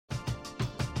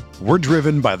We're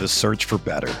driven by the search for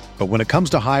better. But when it comes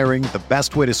to hiring, the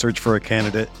best way to search for a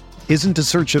candidate isn't to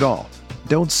search at all.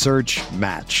 Don't search,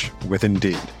 match with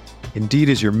Indeed. Indeed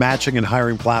is your matching and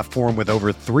hiring platform with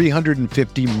over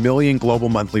 350 million global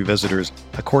monthly visitors,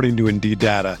 according to Indeed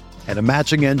data, and a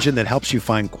matching engine that helps you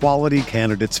find quality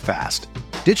candidates fast.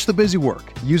 Ditch the busy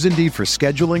work. Use Indeed for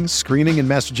scheduling, screening, and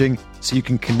messaging so you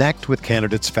can connect with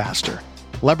candidates faster.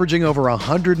 Leveraging over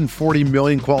 140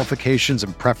 million qualifications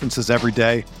and preferences every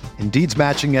day, Indeed's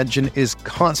matching engine is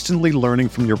constantly learning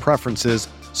from your preferences,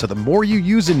 so the more you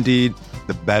use Indeed,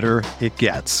 the better it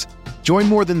gets. Join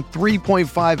more than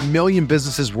 3.5 million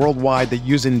businesses worldwide that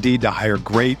use Indeed to hire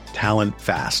great talent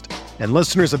fast. And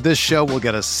listeners of this show will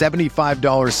get a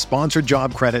 $75 sponsored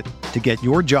job credit to get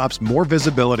your jobs more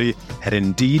visibility at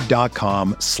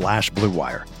Indeed.com/Blue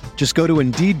Wire. Just go to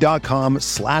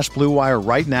Indeed.com/Blue Wire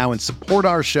right now and support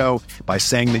our show by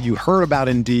saying that you heard about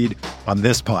Indeed on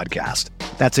this podcast.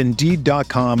 That's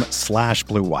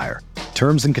Indeed.com/Blue Wire.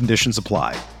 Terms and conditions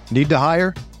apply. Need to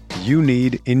hire? You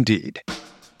need Indeed.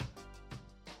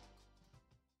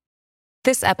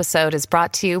 This episode is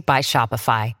brought to you by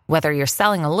Shopify. Whether you're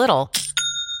selling a little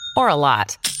or a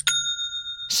lot,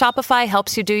 Shopify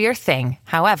helps you do your thing,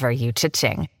 however you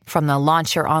cha-ching. From the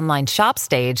launch your online shop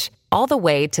stage, all the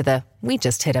way to the we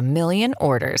just hit 1 million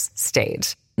orders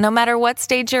stage. No matter what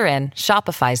stage you're in,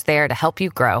 Shopify's there to help you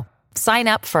grow. Sign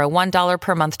up for a $1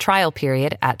 per month trial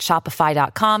period at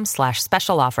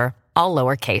shopify.com/special offer, all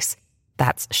lowercase.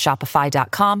 That's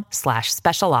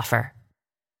shopify.com/special offer.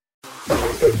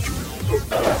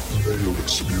 Mayo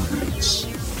Experience.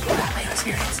 Mayo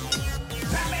Experience.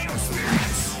 Mayo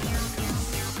Experience.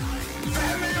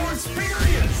 Mayo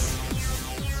Experience.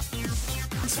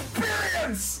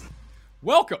 Experience.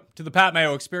 Welcome to the Pat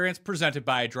Mayo Experience, presented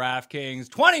by DraftKings.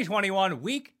 2021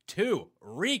 Week 2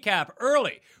 recap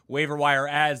early. Waiver wire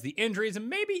adds, the injuries, and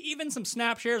maybe even some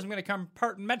snap shares. I'm going to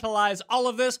compartmentalize all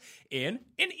of this in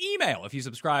an email. If you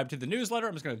subscribe to the newsletter,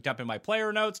 I'm just going to dump in my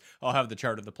player notes. I'll have the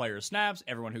chart of the player snaps,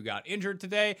 everyone who got injured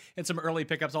today, and some early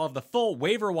pickups. I'll have the full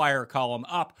waiver wire column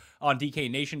up on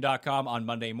DKNation.com on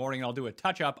Monday morning. I'll do a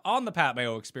touch-up on the Pat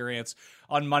Mayo Experience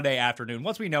on Monday afternoon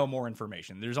once we know more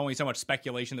information. There's only so much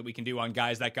speculation that we can do on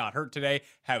guys that got hurt today.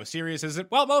 How serious is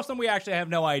it? Well, most of them we actually have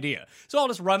no idea. So I'll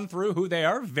just run through who they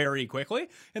are very quickly,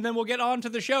 and then we'll get on to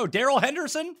the show. Darrell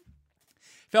Henderson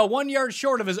fell 1 yard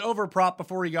short of his over prop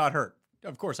before he got hurt.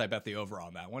 Of course, I bet the over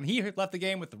on that one. He left the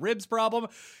game with the ribs problem,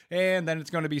 and then it's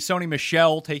going to be Sony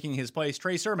Michel taking his place.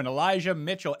 Trey Sermon, Elijah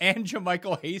Mitchell, and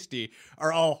JaMycal Hasty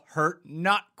are all hurt.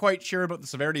 Not quite sure about the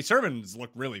severity. Sermon's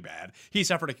looked really bad. He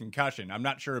suffered a concussion. I'm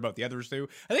not sure about the others two.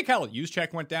 I think Kyle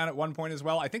Juszczyk went down at one point as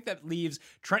well. I think that leaves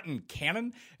Trenton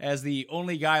Cannon as the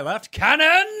only guy left.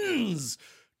 Cannons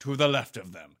to the left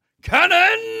of them.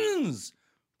 Cannons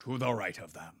to the right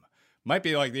of them. Might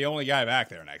be like the only guy back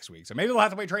there next week. So maybe they'll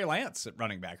have to play Trey Lance at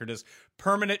running back, or just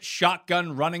permanent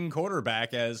shotgun running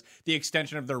quarterback as the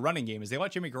extension of their running game, as they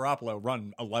let Jimmy Garoppolo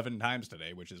run 11 times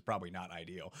today, which is probably not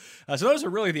ideal. So those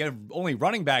are really the only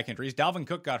running back injuries. Dalvin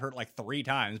Cook got hurt like 3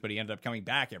 times, but he ended up coming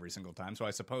back every single time, so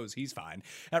I suppose he's fine.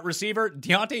 At receiver,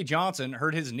 Deontay Johnson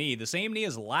hurt his knee, the same knee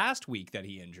as last week that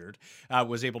he injured,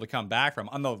 was able to come back from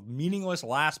on the meaningless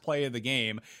last play of the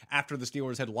game after the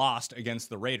Steelers had lost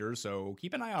against the Raiders, so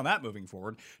keep an eye on that moving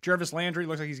forward. Jarvis Landry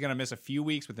looks like he's going to miss a few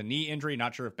weeks with a knee injury.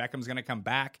 Not sure if Beckham's going to come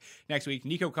back next week.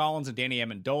 Nico Collins and Danny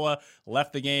Amendola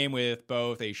left the game with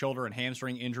both a shoulder and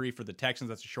hamstring injury for the Texans.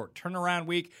 That's a short turnaround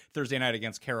week. Thursday night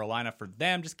against Carolina for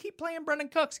them. Just keep playing Brendan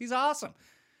Cooks. He's awesome.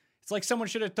 It's like someone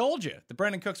should have told you that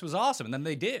Brandon Cooks was awesome, and then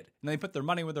they did. And they put their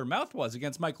money where their mouth was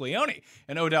against Mike Leone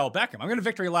and Odell Beckham. I'm going to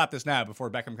victory lap this now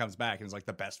before Beckham comes back and is like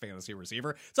the best fantasy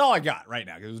receiver. It's all I got right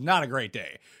now, because it was not a great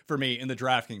day for me in the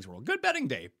DraftKings world. Good betting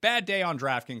day. Bad day on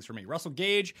DraftKings for me. Russell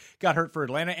Gage got hurt for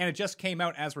Atlanta, and it just came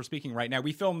out as we're speaking right now.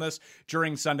 We filmed this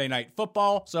during Sunday Night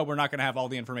Football, so we're not going to have all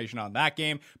the information on that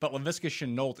game, but Laviska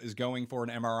Shenault is going for an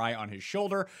MRI on his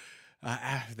shoulder.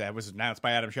 That was announced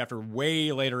by Adam Schefter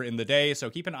way later in the day, so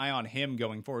keep an eye on him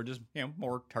going forward. Just,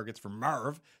 more targets for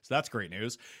Marv, so that's great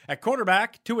news. At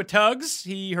quarterback, Tua Tuggs,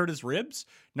 he hurt his ribs.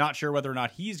 Not sure whether or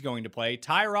not he's going to play.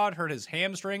 Tyrod hurt his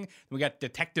hamstring. We got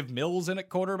Detective Mills in at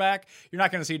quarterback. You're not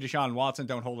going to see Deshaun Watson.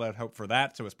 Don't hold out hope for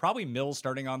that. So it's probably Mills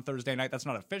starting on Thursday night. That's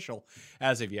not official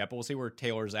as of yet, but we'll see where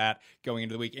Taylor's at going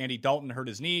into the week. Andy Dalton hurt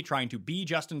his knee trying to be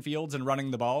Justin Fields and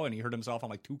running the ball, and he hurt himself on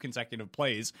like 2 consecutive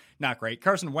plays. Not great.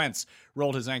 Carson Wentz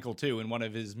rolled his ankle too in one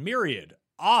of his myriad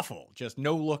awful, just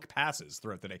no-look passes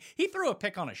throughout the day. He threw a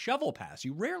pick on a shovel pass.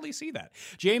 You rarely see that.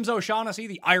 James O'Shaughnessy,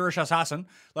 the Irish assassin,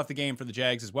 left the game for the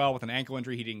Jags as well with an ankle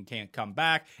injury. He can't come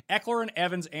back. Eckler and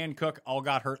Evans and Cook all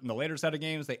got hurt in the later set of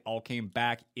games. They all came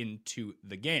back into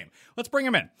the game. Let's bring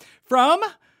them in. From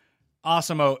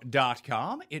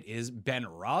Awesemo.com, it is Ben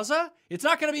Raza. It's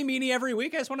not going to be Meanie every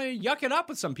week. I just want to yuck it up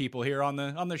with some people here on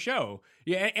the show.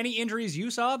 Yeah, any injuries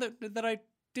you saw that I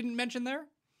didn't mention there?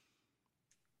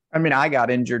 I mean, I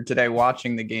got injured today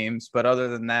watching the games, but other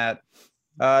than that,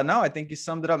 no, I think you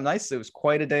summed it up nicely. It was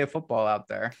quite a day of football out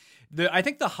there. I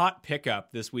think the hot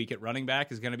pickup this week at running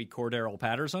back is going to be Cordarrelle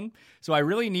Patterson. So I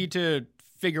really need to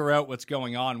figure out what's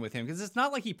going on with him, because it's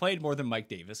not like he played more than Mike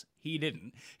Davis. He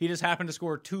didn't. He just happened to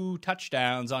score 2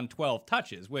 touchdowns on 12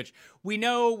 touches, which we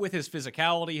know with his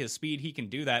physicality, his speed, he can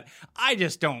do that. I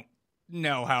just don't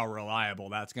know how reliable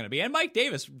that's going to be. And Mike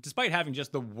Davis, despite having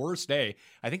just the worst day,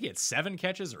 I think he had 7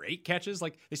 catches or 8 catches.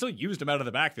 Like, they still used him out of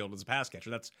the backfield as a pass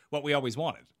catcher. That's what we always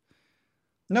wanted.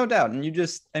 No doubt. And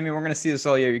we're going to see this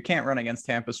all year. You can't run against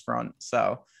Tampa's front.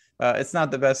 So it's not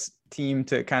the best team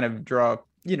to kind of draw,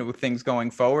 things going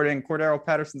forward. And Cordarrelle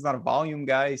Patterson's not a volume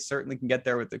guy. He certainly can get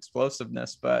there with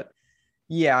explosiveness, but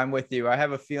yeah, I'm with you. I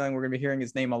have a feeling we're going to be hearing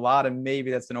his name a lot, and maybe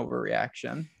that's an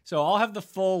overreaction. So I'll have the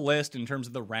full list in terms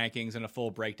of the rankings and a full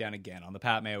breakdown again on the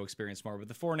Pat Mayo Experience more. But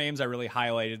the 4 names I really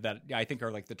highlighted that I think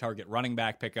are like the target running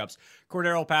back pickups: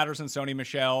 Cordarrelle Patterson, Sony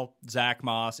Michel, Zach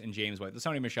Moss, and James White. The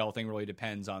Sony Michel thing really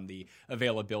depends on the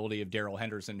availability of Darrell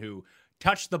Henderson, who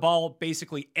touched the ball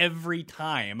basically every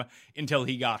time until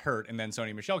he got hurt, and then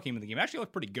Sony Michel came in the game. Actually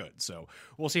looked pretty good, so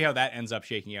we'll see how that ends up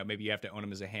shaking out. Maybe you have to own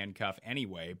him as a handcuff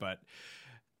anyway, but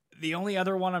the only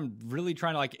other one I'm really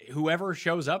trying to whoever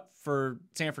shows up for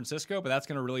San Francisco, but that's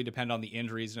going to really depend on the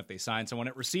injuries and if they sign someone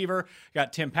at receiver.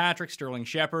 Got Tim Patrick, Sterling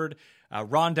Shepard,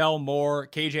 Rondell Moore,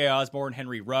 KJ Osborne,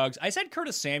 Henry Ruggs. I said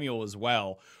Curtis Samuel as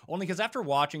well, only because after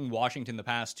watching Washington the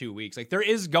past 2 weeks, there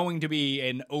is going to be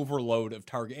an overload of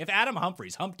target. If Adam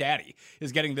Humphries, Hump Daddy,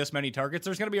 is getting this many targets,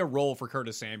 there's going to be a role for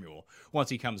Curtis Samuel once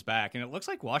he comes back. And it looks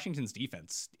like Washington's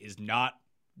defense is not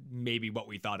maybe what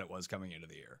we thought it was coming into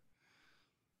the year.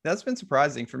 That's been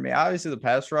surprising for me. Obviously, the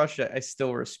pass rush I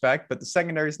still respect, but the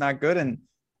secondary is not good. And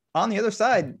on the other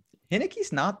side,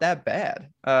 Heinicke's not that bad.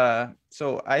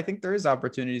 So I think there is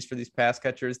opportunities for these pass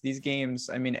catchers. These games,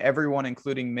 everyone,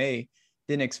 including me,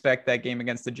 didn't expect that game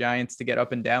against the Giants to get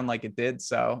up and down like it did.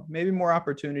 So maybe more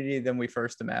opportunity than we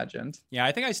first imagined. Yeah,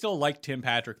 I think I still like Tim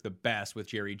Patrick the best with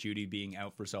Jerry Jeudy being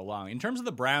out for so long. In terms of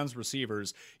the Browns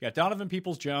receivers, you got Donovan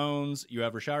Peoples-Jones, you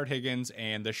have Rashard Higgins,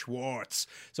 and the Schwartz.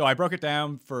 So I broke it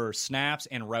down for snaps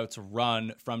and routes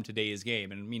run from today's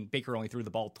game. And Baker only threw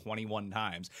the ball 21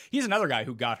 times. He's another guy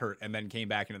who got hurt and then came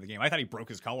back into the game. I thought he broke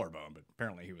his collarbone, but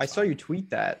apparently he was I saw you tweet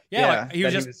that. Yeah, he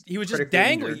was just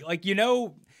dangling.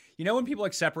 Injured. You know when people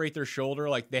separate their shoulder,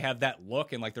 they have that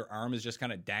look and their arm is just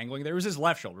kind of dangling? There was his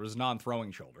left shoulder, his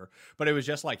non-throwing shoulder, but it was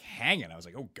just hanging. I was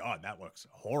like, oh God, that looks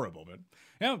horrible.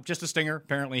 But just a stinger.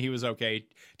 Apparently he was okay.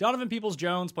 Donovan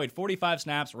Peoples-Jones played 45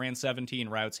 snaps, ran 17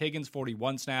 routes. Higgins,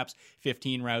 41 snaps,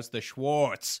 15 routes. The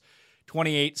Schwartz,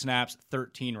 28 snaps,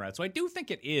 13 routes. So I do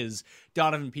think it is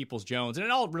Donovan Peoples-Jones. And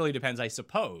it all really depends, I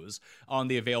suppose, on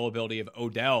the availability of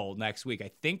Odell next week. I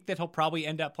think that he'll probably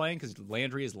end up playing because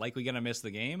Landry is likely going to miss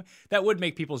the game. That would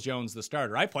make Peoples-Jones the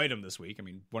starter. I played him this week.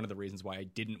 One of the reasons why I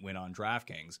didn't win on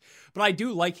DraftKings. But I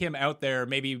do like him out there,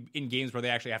 maybe in games where they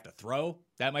actually have to throw.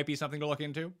 That might be something to look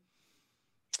into.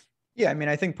 Yeah,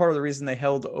 I think part of the reason they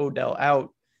held Odell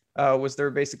out was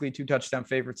they're basically 2 touchdown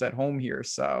favorites at home here.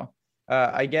 So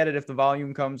I get it. If the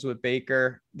volume comes with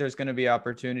Baker, there's going to be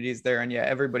opportunities there. And yeah,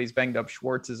 everybody's banged up.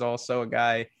 Schwartz is also a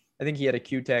guy. I think he had a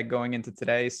Q tag going into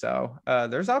today. So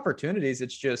there's opportunities.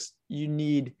 It's just, you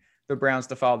need the Browns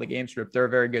to follow the game script. They're a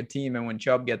very good team. And when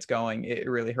Chubb gets going, it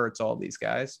really hurts all these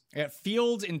guys. Yeah,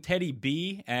 Fields and Teddy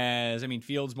B,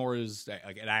 Fields more is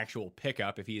an actual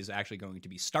pickup if he is actually going to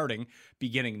be starting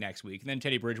beginning next week. And then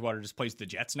Teddy Bridgewater just plays the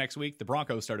Jets next week. The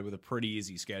Broncos started with a pretty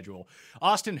easy schedule.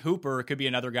 Austin Hooper could be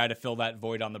another guy to fill that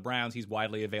void on the Browns. He's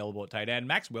widely available at tight end.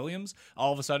 Max Williams,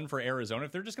 all of a sudden for Arizona,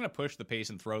 if they're just going to push the pace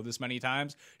and throw this many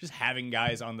times, just having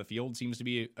guys on the field seems to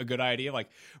be a good idea.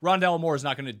 Rondell Moore is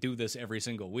not going to do this every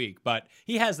single week, but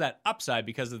he has that upside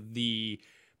because of the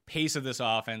pace of this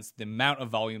offense, the amount of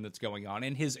volume that's going on,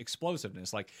 and his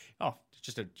explosiveness.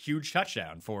 Just a huge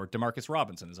touchdown for Demarcus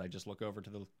Robinson as I just look over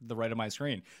to the right of my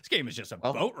screen. This game is just a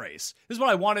boat race. This is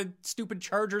what I wanted stupid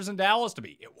Chargers in Dallas to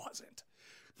be. It wasn't.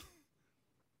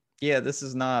 Yeah, this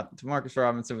is not, Demarcus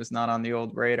Robinson was not on the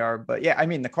old radar. But yeah,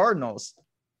 the Cardinals,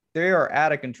 they are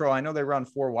out of control. I know they run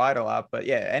 4 wide a lot, but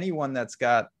yeah, anyone that's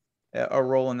got a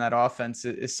role in that offense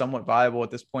is somewhat viable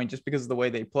at this point, just because of the way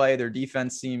they play. Their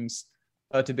defense seems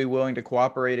to be willing to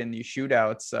cooperate in these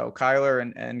shootouts. So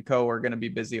Kyler and co are going to be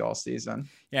busy all season.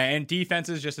 Yeah, and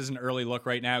defenses, just as an early look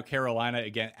right now, Carolina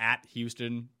again at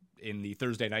Houston in the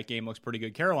Thursday night game looks pretty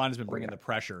good. Carolina's been bringing the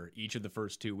pressure each of the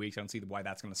first 2 weeks. I don't see why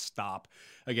that's going to stop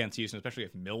against Houston, especially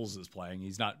if Mills is playing.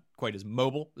 He's not quite as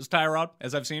mobile as Tyrod,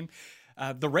 as I've seen.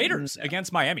 The Raiders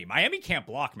against Miami. Miami can't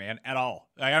block, man, at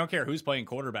all. I don't care who's playing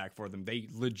quarterback for them. They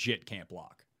legit can't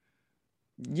block.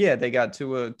 Yeah, they got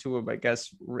Tua, I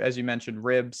guess, as you mentioned,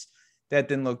 ribs. That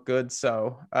didn't look good.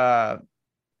 So they're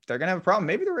going to have a problem.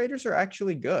 Maybe the Raiders are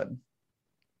actually good.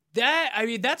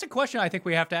 That's a question I think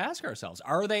we have to ask ourselves.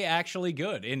 Are they actually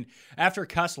good? And after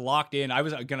Cuss locked in, I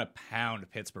was going to pound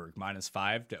Pittsburgh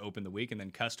 -5 to open the week. And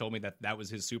then Cuss told me that was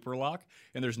his super lock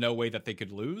and there's no way that they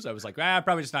could lose. I was like, I'm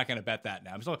probably just not going to bet that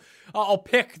now. So I'll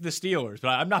pick the Steelers, but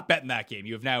I'm not betting that game.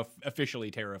 You have now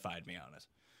officially terrified me on it.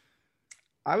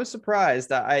 I was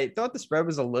surprised. I thought the spread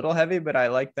was a little heavy, but I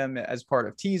like them as part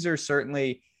of teaser.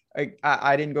 Certainly,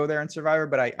 I didn't go there in Survivor,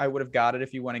 but I would have got it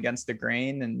if you went against the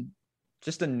grain. And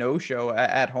just a no-show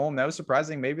at home. That was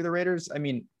surprising. Maybe the Raiders, I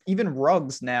mean, even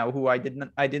Ruggs now, who I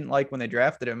didn't like when they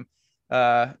drafted him.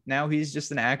 Now he's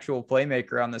just an actual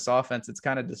playmaker on this offense. It's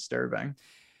kind of disturbing.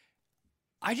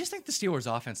 I just think the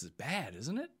Steelers offense is bad,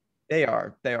 isn't it? They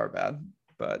are bad,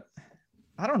 but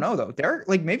I don't know though.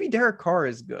 Maybe Derek Carr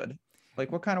is good.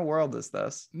 Like, what kind of world is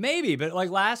this? Maybe, but like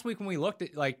last week when we looked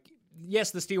at, like,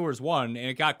 yes, the Steelers won, and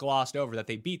it got glossed over that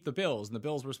they beat the Bills, and the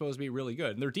Bills were supposed to be really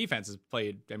good. And their defense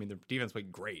played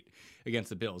great against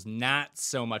the Bills. Not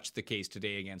so much the case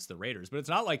today against the Raiders, but it's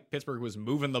not like Pittsburgh was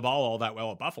moving the ball all that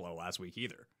well at Buffalo last week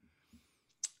either.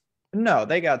 No,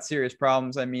 they got serious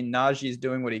problems. I mean, Najee's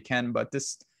doing what he can, but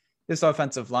this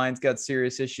offensive line's got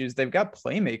serious issues. They've got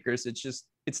playmakers.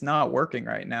 It's not working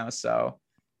right now. So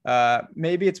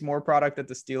maybe it's more product that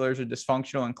the Steelers are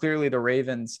dysfunctional, and clearly the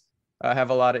Ravens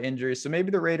have a lot of injuries. So maybe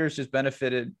the Raiders just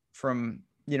benefited from,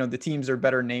 the teams are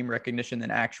better name recognition than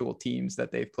actual teams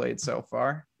that they've played so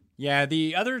far. Yeah,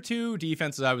 the other two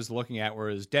defenses I was looking at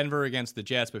was Denver against the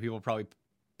Jets, but people probably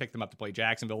pick them up to play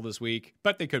Jacksonville this week,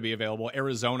 but they could be available.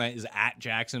 Arizona is at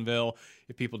Jacksonville.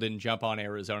 If people didn't jump on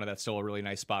Arizona, that's still a really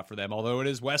nice spot for them, although it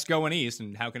is West going East,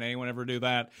 and how can anyone ever do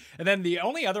that? And then the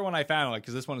only other one I found,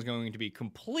 because this one is going to be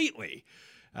completely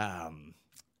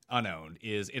unowned,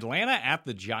 is Atlanta at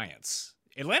the Giants.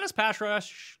 Atlanta's pass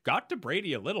rush got to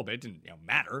Brady a little bit, didn't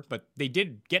matter, but they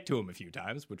did get to him a few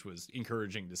times, which was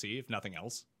encouraging to see, if nothing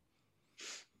else.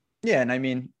 Yeah, and I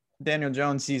mean, Daniel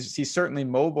Jones, he's certainly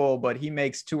mobile, but he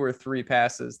makes 2 or 3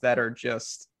 passes that are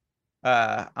just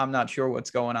I'm not sure what's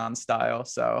going on style.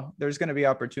 So there's going to be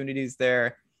opportunities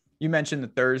there. You mentioned the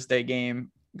Thursday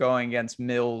game going against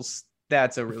Mills.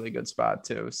 That's a really good spot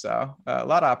too. So a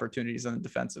lot of opportunities on the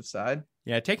defensive side.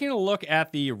 Yeah, taking a look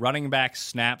at the running back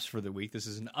snaps for the week. This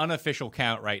is an unofficial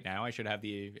count right now. I should have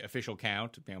the official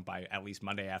count by at least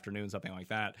Monday afternoon, something like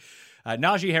that.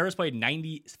 Najee Harris played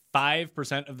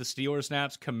 95% of the Steelers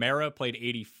snaps. Kamara played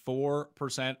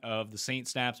 84% of the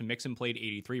Saints snaps. And Mixon played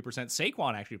 83%.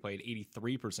 Saquon actually played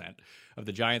 83% of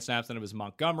the Giants snaps. Then it was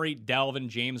Montgomery, Dalvin,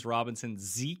 James Robinson,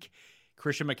 Zeke,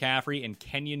 Christian McCaffrey, and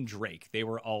Kenyon Drake. They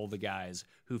were all the guys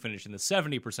who finished in the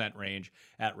 70% range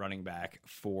at running back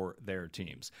for their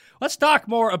teams. Let's talk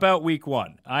more about week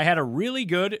 1. I had a really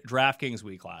good DraftKings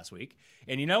week last week.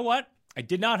 And you know what? I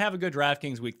did not have a good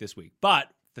DraftKings week this week. But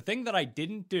the thing that I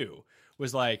didn't do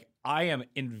was I am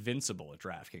invincible at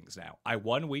DraftKings now. I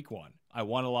won week 1. I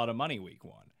won a lot of money week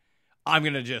 1. I'm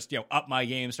going to just, up my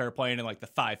game, start playing in the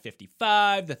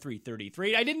 555, the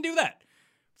 333. I didn't do that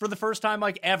for the first time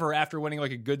ever after winning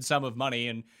a good sum of money.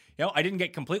 And, I didn't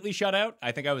get completely shut out.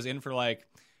 I think I was in for $400.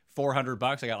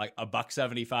 I got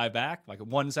 $1.75 back,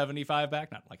 $1.75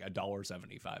 back, not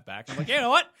 $1.75 back. I'm you know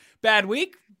what? Bad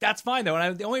week. That's fine though.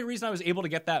 And the only reason I was able to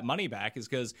get that money back is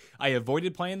because I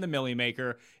avoided playing the Millie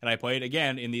Maker, and I played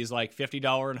again in these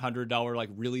 $50 and $100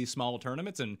 really small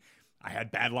tournaments. And I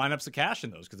had bad lineups of cash in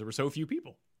those because there were so few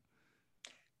people.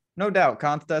 No doubt.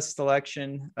 Contest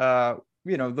selection, the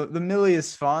Millie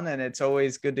is fun, and it's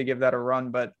always good to give that a run.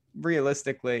 But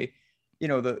realistically,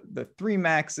 the 3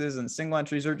 maxes and single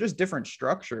entries are just different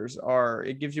structures.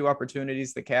 It gives you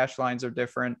opportunities. The cash lines are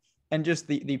different, and just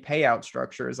the payout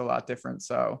structure is a lot different.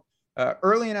 So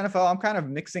early in NFL, I'm kind of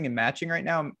mixing and matching right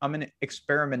now. I'm in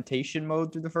experimentation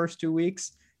mode through the first 2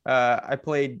 weeks. I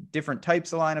played different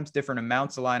types of lineups, different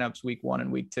amounts of lineups week 1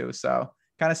 and week 2. So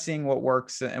kind of seeing what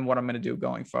works and what I'm going to do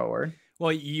going forward.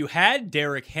 Well, you had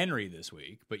Derrick Henry this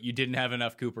week, but you didn't have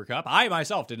enough Cooper Kupp. I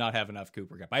myself did not have enough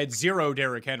Cooper Kupp. I had 0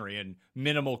 Derrick Henry and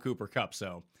minimal Cooper Kupp,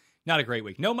 so not a great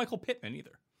week. No Michael Pittman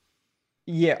either.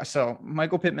 Yeah, so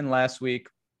Michael Pittman last week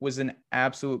was an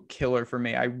absolute killer for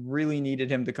me. I really needed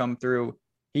him to come through.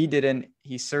 He didn't.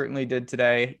 He certainly did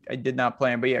today. I did not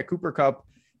play him. But yeah, Cooper Kupp.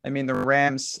 I mean, the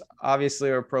Rams obviously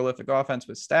are a prolific offense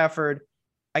with Stafford.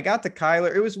 I got to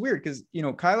Kyler. It was weird because,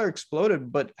 Kyler exploded,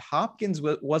 but Hopkins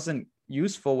wasn't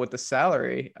useful with the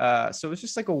salary. So it was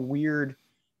just like a weird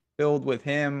build with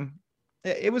him.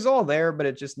 It was all there, but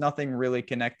it just nothing really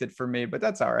connected for me. But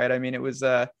that's all right. I mean, it was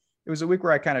a week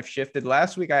where I kind of shifted.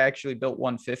 Last week, I actually built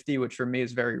 150, which for me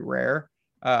is very rare.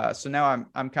 So now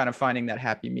I'm kind of finding that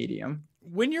happy medium.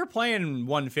 When you're playing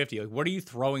 150, like what are you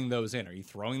throwing those in? Are you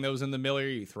throwing those in the Miller? Are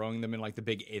you throwing them in like the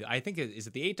big $8? I think is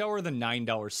it the $8 or the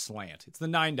 $9 slant? It's the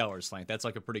 $9 slant. That's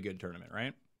like a pretty good tournament,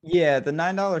 right? Yeah, the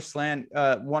 $9 slant.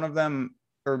 One of them,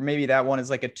 or maybe that one, is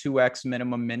like a 2x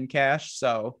minimum min cash.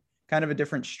 So kind of a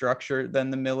different structure than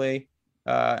the Millie.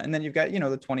 And then you've got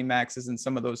the 20 maxes and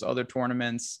some of those other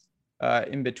tournaments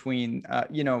in between.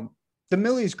 The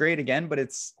Millie is great again, but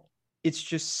it's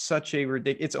just such a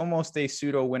ridiculous, it's almost a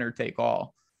pseudo winner take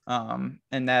all.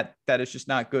 And that is just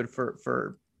not good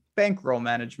for bankroll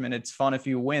management. It's fun if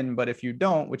you win, but if you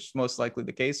don't, which is most likely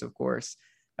the case, of course,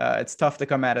 it's tough to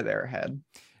come out of there ahead.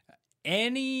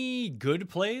 Any good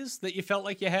plays that you felt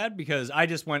like you had? Because I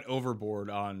just went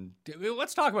overboard on.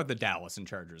 Let's talk about the Dallas and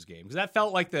Chargers game, because that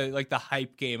felt like the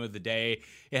hype game of the day.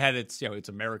 It had its it's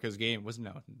America's game.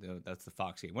 That's the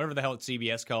Fox game. Whatever the hell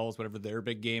CBS calls, whatever their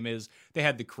big game is, they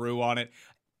had the crew on it,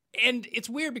 and it's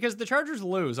weird because the Chargers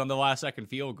lose on the last second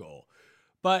field goal,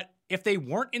 but if they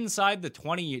weren't inside the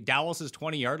Dallas's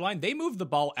 20-yard line, they moved the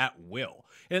ball at will,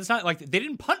 and it's not like they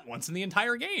didn't punt once in the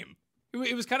entire game.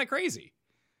 It was kind of crazy.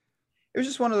 It was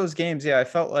just one of those games. Yeah, I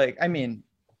felt like,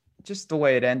 just the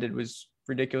way it ended was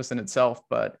ridiculous in itself,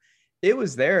 but it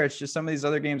was there. It's just some of these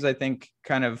other games, I think,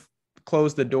 kind of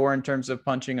closed the door in terms of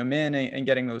punching them in and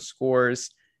getting those scores.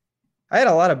 I had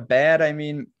a lot of bad.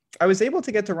 I was able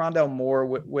to get to Rondale Moore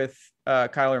with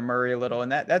Kyler Murray a little,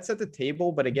 and that set the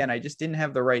table. But again, I just didn't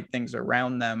have the right things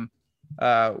around them,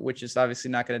 which is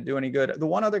obviously not going to do any good. The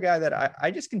one other guy that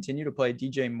I just continue to play,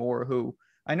 DJ Moore, who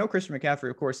I know Christian McCaffrey,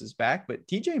 of course, is back, but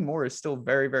DJ Moore is still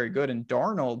very, very good. And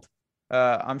Darnold,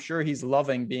 I'm sure he's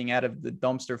loving being out of the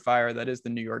dumpster fire that is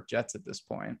the New York Jets at this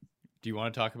point. Do you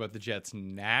want to talk about the Jets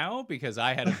now? Because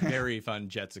I had a very fun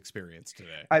Jets experience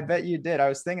today. I bet you did. I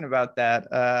was thinking about that.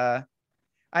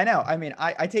 I know.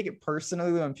 I take it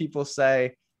personally when people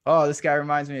say, oh, this guy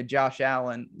reminds me of Josh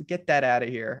Allen. Get that out of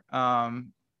here.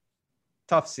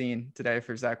 Tough scene today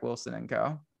for Zach Wilson and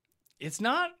co. It's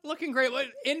not looking great.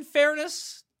 In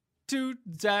fairness to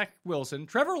Zach Wilson,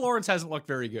 Trevor Lawrence hasn't looked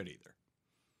very good either.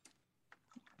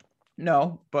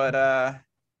 No, but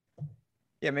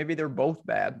maybe they're both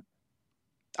bad.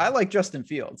 I like Justin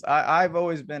Fields. I've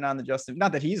always been on the Justin.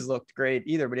 Not that he's looked great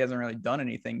either, but he hasn't really done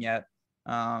anything yet.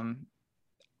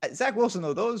 Zach Wilson,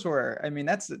 though, those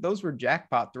were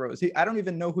jackpot throws. I don't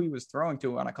even know who he was throwing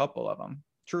to on a couple of them.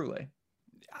 Truly.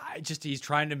 He's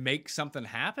trying to make something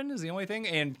happen is the only thing.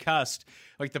 And Cust,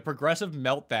 like the progressive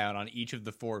meltdown on each of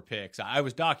the 4 picks. I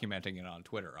was documenting it on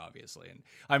Twitter, obviously, and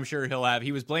I'm sure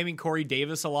he was blaming Corey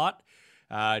Davis a lot.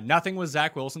 Nothing was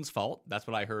Zach Wilson's fault. That's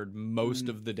what I heard most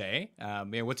of the day.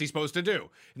 What's he supposed to do? And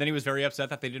then he was very upset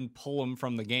that they didn't pull him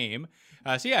from the game.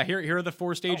 Here are the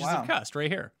 4 stages of Cust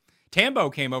right here. Tambo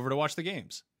came over to watch the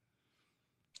games.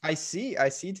 I see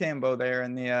Tambo there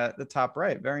in the top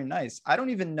right. Very nice. I don't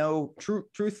even know,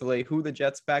 truthfully, who the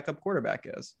Jets' backup quarterback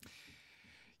is.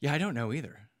 Yeah, I don't know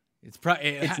either.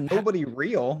 It's nobody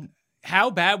real. How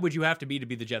bad would you have to be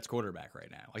the Jets' quarterback right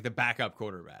now? Like the backup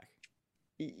quarterback?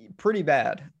 Pretty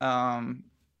bad. I'm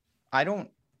gonna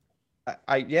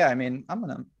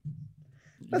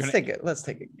let's take a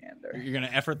gander. You're gonna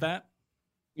effort that?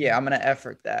 Yeah, I'm gonna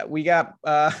effort that. We got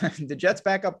the Jets'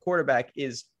 backup quarterback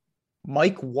is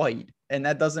Mike White, and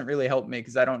that doesn't really help me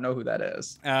because I don't know who that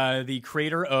is. The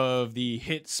creator of the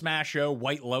hit smash show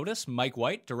White Lotus, Mike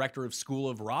White, director of School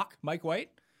of Rock, Mike White.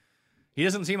 He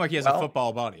doesn't seem like he has a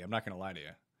football body. I'm not going to lie to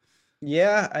you.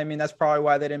 Yeah, that's probably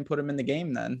why they didn't put him in the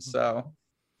game then. So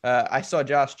I saw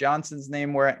Josh Johnson's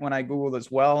name when I Googled as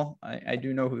well. I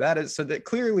do know who that is. So that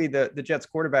clearly the Jets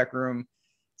quarterback room,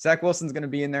 Zach Wilson's going to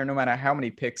be in there no matter how many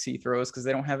picks he throws because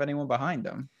they don't have anyone behind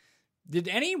him. Did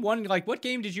anyone, what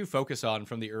game did you focus on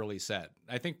from the early set?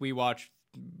 I think we watched,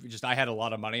 I had a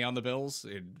lot of money on the Bills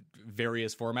in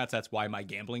various formats. That's why my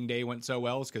gambling day went so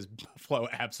well, is because Buffalo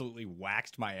absolutely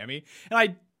waxed Miami. And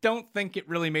I don't think it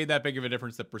really made that big of a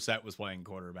difference that Brissett was playing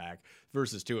quarterback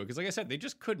versus Tua. Because like I said, they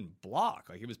just couldn't block.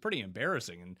 It was pretty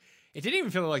embarrassing. And it didn't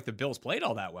even feel like the Bills played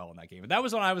all that well in that game. That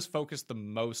was when I was focused the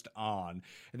most on.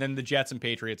 And then the Jets and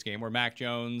Patriots game where Mac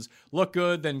Jones looked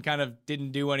good, then kind of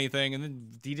didn't do anything, and then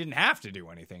he didn't have to do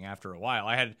anything after a while.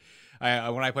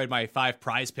 When I played my 5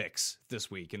 prize picks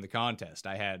this week in the contest,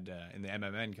 I had in the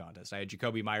MMN contest, I had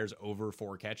Jacoby Myers over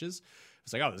 4 catches. I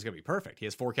was like, oh, this is going to be perfect. He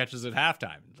has 4 catches at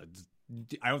halftime.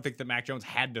 I don't think that Mac Jones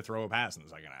had to throw a pass in the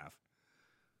second half.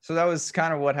 So that was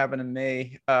kind of what happened to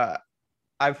me.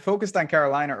 I focused on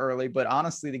Carolina early, but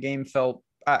honestly, the game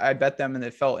I bet them and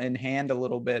it felt in hand a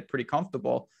little bit, pretty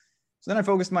comfortable. So then I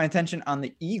focused my attention on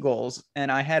the Eagles,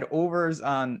 and I had overs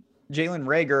on Jalen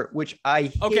Reagor, which I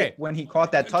hit when he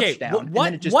caught that touchdown. And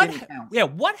then it just didn't count. Yeah,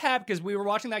 what happened? Because we were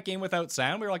watching that game without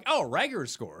sound. We were like, oh, Reagor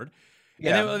scored.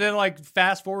 Yeah. And then like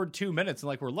fast forward 2 minutes and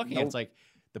like we're looking at it's like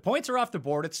the points are off the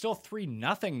board. It's still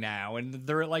 3-0 now. And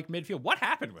they're at like midfield. What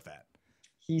happened with that?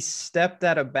 He stepped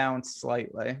out of bounds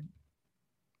slightly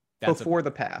before the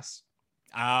pass.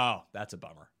 Oh, that's a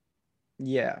bummer.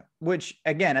 Yeah. Which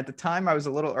again, at the time I was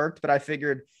a little irked, but I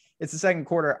figured it's the second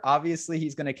quarter. Obviously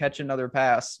he's going to catch another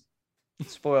pass.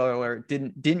 Spoiler alert,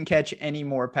 didn't catch any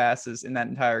more passes in that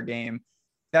entire game.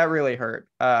 That really hurt.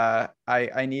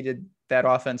 I needed that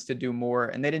offense to do more,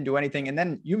 and they didn't do anything. And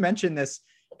then you mentioned this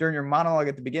during your monologue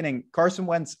at the beginning. Carson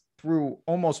Wentz threw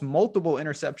almost multiple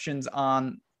interceptions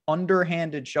on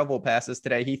underhanded shovel passes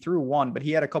today. He threw 1, but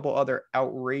he had a couple other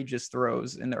outrageous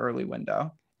throws in the early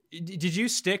window. Did you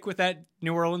stick with that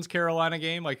New Orleans Carolina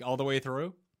game like all the way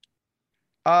through?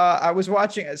 I was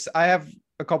watching. I have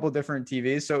a couple of different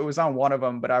TVs, so it was on one of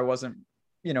them, but I wasn't,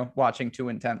 watching too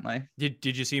intently.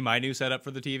 Did you see my new setup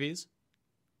for the TVs?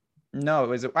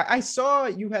 No, I saw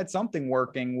you had something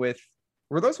working with.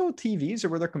 Were those whole TVs or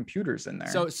were there computers in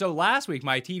there? So last week,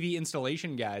 my TV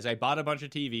installation guys, I bought a bunch of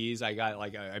TVs. I got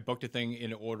I booked a thing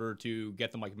in order to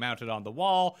get them like mounted on the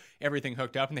wall, everything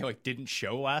hooked up, and they like didn't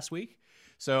show last week.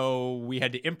 So we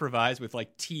had to improvise with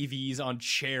like TVs on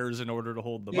chairs in order to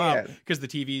hold them up because the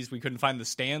TVs, we couldn't find the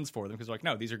stands for them because like,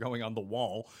 no, these are going on the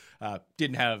wall.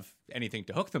 Didn't have anything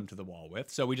to hook them to the wall with.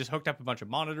 So we just hooked up a bunch of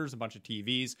monitors, a bunch of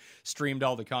TVs, streamed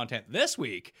all the content. This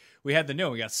week, we had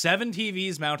we got 7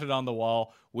 TVs mounted on the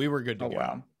wall. We were good to go.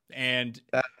 Wow. And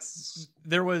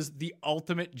there was the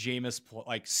ultimate Jameis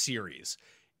series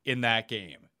in that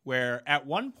game where at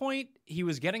one point he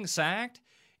was getting sacked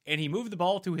and he moved the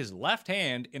ball to his left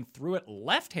hand and threw it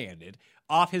left-handed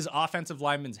off his offensive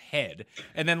lineman's head.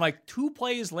 And then 2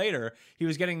 plays later, he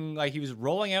was getting he was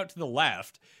rolling out to the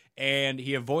left and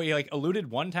he eluded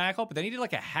one tackle, but then he did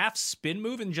a half spin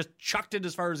move and just chucked it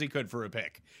as far as he could for a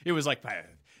pick. It was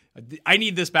I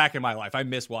need this back in my life. I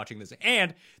miss watching this.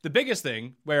 And the biggest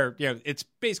thing where, it's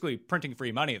basically printing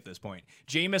free money at this point,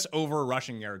 Jameis over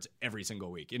rushing yards every single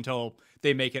week until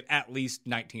they make it at least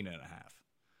 19.5.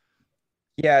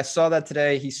 Yeah, I saw that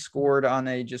today. He scored on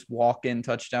a just walk-in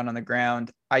touchdown on the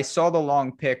ground. I saw the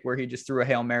long pick where he just threw a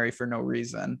Hail Mary for no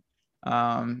reason.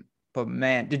 But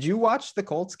man, did you watch the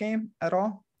Colts game at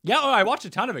all? Yeah, I watched a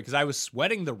ton of it because I was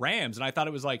sweating the Rams and I thought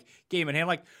it was game in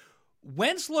hand.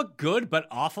 Wentz looked good but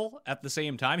awful at the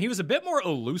same time. He was a bit more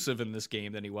elusive in this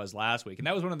game than he was last week. And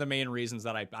that was one of the main reasons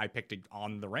that I picked it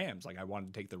on the Rams. I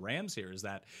wanted to take the Rams here is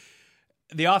that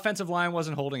the offensive line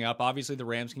wasn't holding up. Obviously, the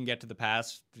Rams can get to the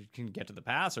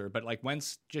passer, but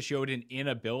Wentz just showed an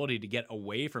inability to get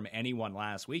away from anyone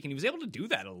last week, and he was able to do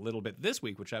that a little bit this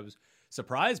week, which I was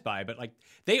surprised by. But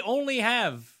they only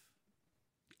have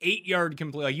 8-yard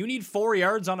complete. You need 4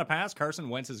 yards on a pass. Carson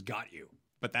Wentz has got you,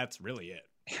 but that's really it.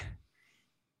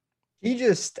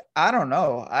 I don't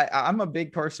know. I'm a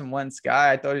big Carson Wentz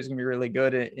guy. I thought he was going to be really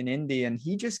good in Indy, and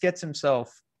he just gets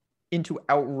himself into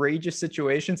outrageous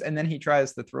situations, and then he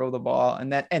tries to throw the ball, and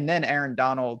then Aaron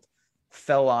Donald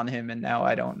fell on him, and now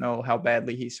I don't know how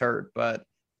badly he's hurt, but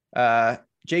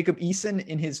Jacob Eason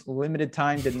in his limited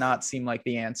time did not seem like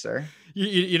the answer.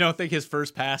 You don't think his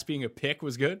first pass being a pick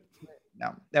was good?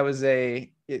 No, that was and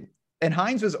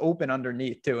Hines was open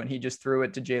underneath too, and he just threw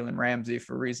it to Jalen Ramsey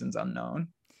for reasons unknown.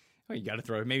 Well, you got to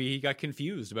throw it. Maybe he got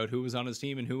confused about who was on his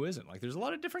team and who isn't. There's a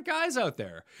lot of different guys out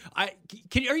there. Are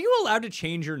you allowed to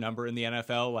change your number in the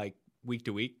NFL week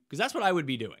to week? Because that's what I would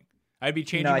be doing. I'd be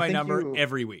changing my number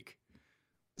every week.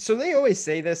 So they always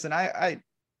say this, and I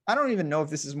don't even know if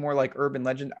this is more like urban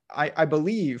legend. I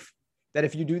believe that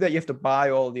if you do that, you have to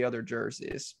buy all the other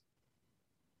jerseys.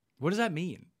 What does that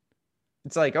mean?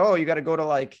 It's you got to go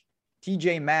to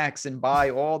TJ Maxx and buy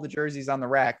all the jerseys on the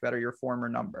rack that are your former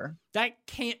number. That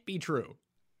can't be true.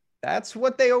 That's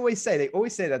what they always say. They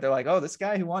always say that. They're this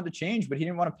guy who wanted to change, but he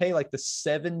didn't want to pay the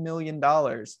 $7 million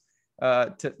to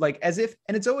as if,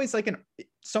 and it's always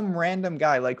some random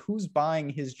guy, who's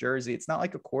buying his jersey. It's not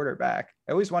a quarterback.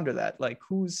 I always wonder that,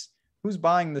 who's who's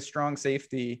buying the strong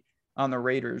safety on the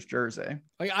Raiders jersey?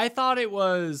 Like, I thought it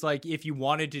was like if you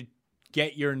wanted to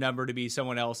get your number to be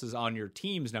someone else's on your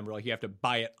team's number, like you have to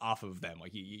buy it off of them.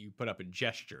 Like you put up a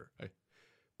gesture.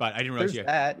 But I didn't realize There's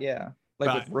that, yeah.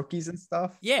 Like with rookies and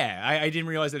stuff. Yeah, I didn't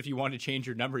realize that if you wanted to change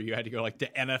your number, you had to go like to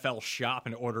NFL Shop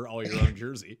and order all your own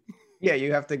jersey. Yeah,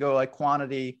 you have to go like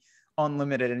quantity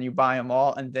unlimited and you buy them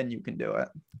all and then you can do it.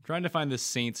 Trying to find the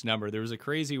Saints number. There was a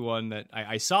crazy one that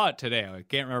I saw it today. I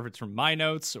can't remember if it's from my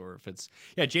notes or if it's...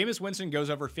 Yeah, Jameis Winston goes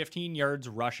over 15 yards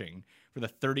rushing for the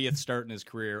 30th start in his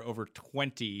career, over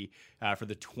 20 for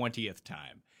the 20th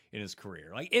time in his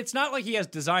career. Like, it's not like he has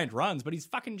designed runs, but he's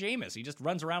fucking Jameis. He just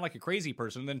runs around like a crazy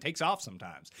person and then takes off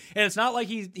sometimes. And it's not like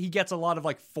he gets a lot of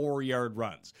like 4-yard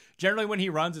runs. Generally when he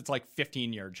runs, it's like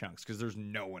 15-yard chunks because there's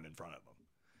no one in front of him.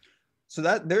 So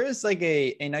that there is like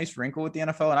a nice wrinkle with the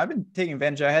NFL, and I've been taking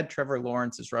advantage. I had Trevor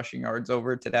Lawrence's rushing yards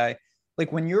over today.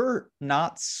 Like when you're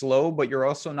not slow, but you're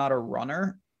also not a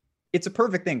runner, it's a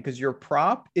perfect thing because your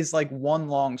prop is like one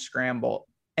long scramble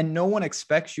and no one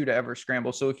expects you to ever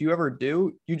scramble. So if you ever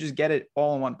do, you just get it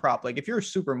all in one prop. Like if you're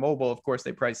super mobile, of course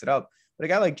they price it up. But a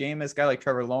guy like Jameis, a guy like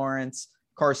Trevor Lawrence,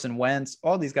 Carson Wentz,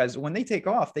 all these guys, when they take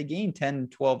off, they gain 10,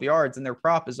 12 yards and their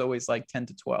prop is always like 10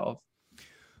 to 12.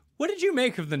 What did you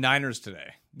make of the Niners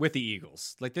today with the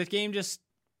Eagles? Like this game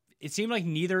it seemed like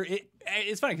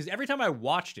it's funny because every time I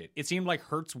watched it, it seemed like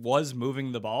Hurts was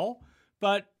moving the ball,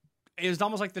 but it was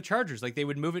almost like the Chargers. Like they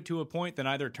would move it to a point, then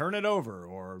either turn it over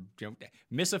or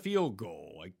miss a field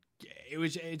goal. Like it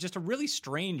was just a really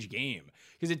strange game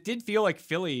because it did feel like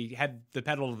Philly had the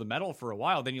pedal to the metal for a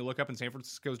while. Then you look up and San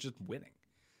Francisco's just winning.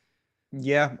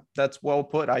 Yeah, that's well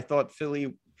put. I thought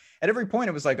Philly at every point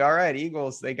it was like, all right,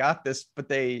 Eagles, they got this, but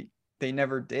they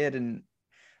never did. And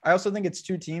I also think it's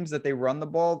two teams that they run the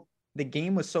ball. The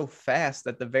game was so fast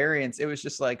that the variance, it was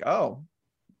just like, oh,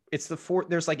 it's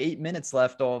there's like 8 minutes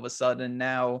left all of a sudden.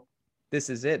 Now this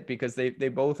is it because they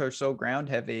both are so ground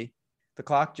heavy. The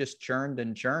clock just churned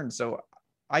and churned. So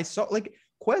I saw like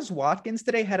Quez Watkins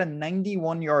today had a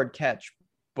 91-yard catch,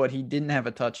 but he didn't have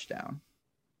a touchdown.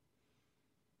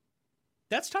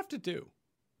 That's tough to do.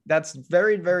 That's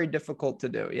very, very difficult to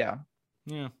do. Yeah.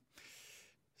 Yeah.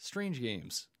 Strange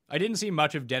games. I didn't see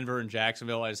much of Denver and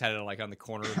Jacksonville. I just had it like on the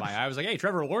corner of my eye. I was like, hey,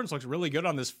 Trevor Lawrence looks really good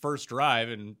on this first drive.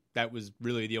 And that was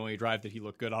really the only drive that he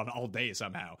looked good on all day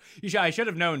somehow. I should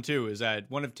have known too, is that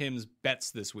one of Tim's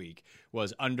bets this week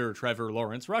was under Trevor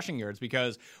Lawrence rushing yards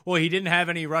because, well, he didn't have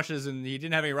any rushes and he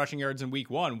didn't have any rushing yards in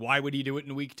week 1. Why would he do it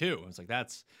in week 2? It's like,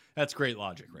 that's great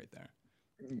logic right there.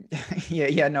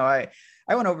 Yeah. No, I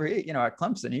went over, at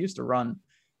Clemson, he used to run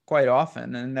quite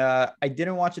often. And I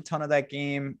didn't watch a ton of that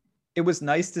game. It was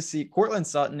nice to see Courtland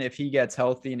Sutton, if he gets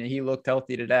healthy, and he looked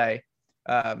healthy today.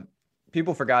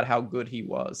 People forgot how good he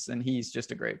was, and he's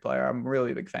just a great player. I'm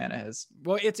really a big fan of his.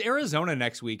 Well, it's Arizona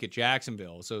next week at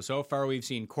Jacksonville. So far we've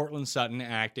seen Courtland Sutton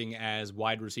acting as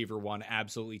wide receiver 1,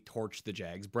 absolutely torched the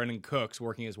Jags. Brendan Cooks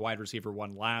working as wide receiver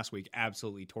 1 last week,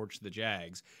 absolutely torched the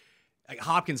Jags.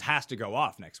 Hopkins has to go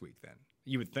off next week then,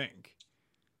 you would think.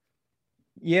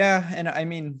 Yeah, and I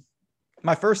mean,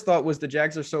 my first thought was the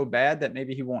Jags are so bad that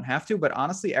maybe he won't have to, but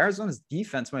honestly, Arizona's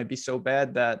defense might be so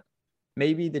bad that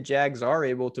maybe the Jags are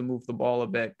able to move the ball a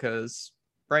bit because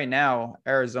right now,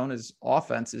 Arizona's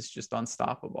offense is just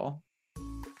unstoppable.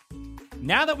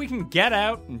 Now that we can get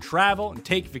out and travel and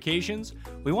take vacations,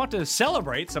 we want to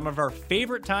celebrate some of our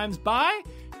favorite times by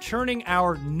turning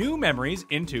our new memories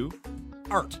into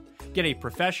art. Get a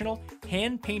professional,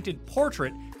 hand-painted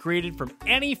portrait created from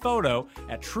any photo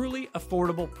at truly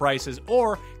affordable prices,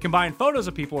 or combine photos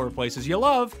of people or places you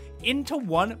love into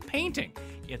one painting.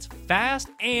 It's fast,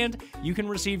 and you can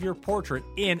receive your portrait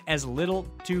in as little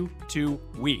to 2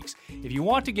 weeks. If you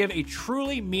want to give a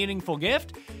truly meaningful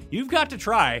gift, you've got to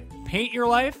try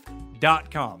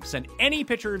paintyourlife.com. Send any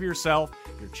picture of yourself,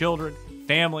 your children,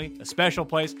 family, a special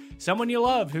place, someone you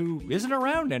love who isn't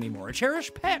around anymore, a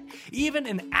cherished pet, even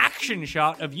an action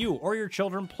shot of you or your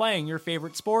children playing your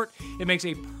favorite sport. It makes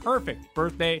a perfect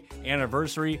birthday,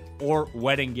 anniversary, or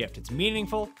wedding gift. It's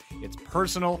meaningful, it's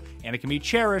personal, and it can be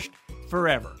cherished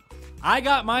forever. I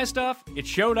got my stuff, it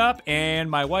showed up, and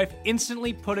my wife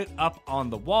instantly put it up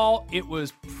on the wall. It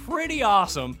was pretty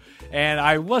awesome, and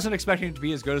I wasn't expecting it to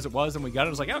be as good as it was, and we got it. I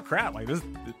was like, oh crap, like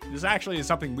this actually is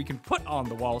something we can put on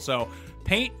the wall. So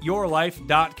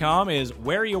paintyourlife.com is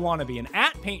where you want to be, and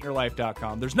at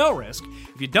paintyourlife.com, there's no risk.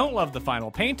 If you don't love the final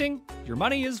painting, your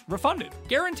money is refunded,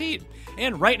 guaranteed.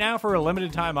 And right now, for a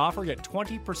limited time offer, get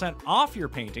 20% off your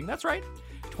painting. That's right,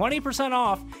 20%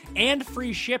 off and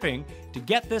free shipping. To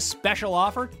get this special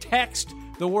offer, text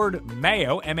the word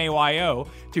Mayo, M-A-Y-O,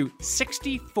 to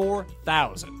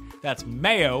 64,000. That's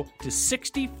Mayo to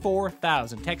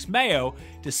 64,000. Text Mayo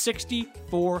to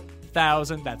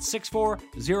 64,000. That's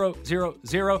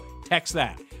 64000. Text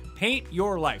that. Paint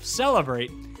your life. Celebrate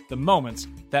the moments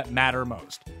that matter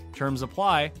most. Terms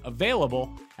apply.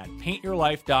 Available at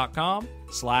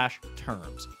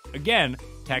paintyourlife.com/terms. Again,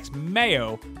 text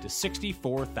Mayo to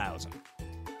 64,000.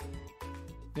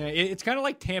 Yeah, it's kind of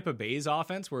like Tampa Bay's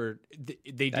offense, where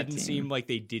they didn't seem like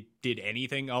they did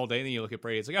anything all day. And then you look at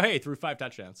Brady, it's like, oh, hey, threw 5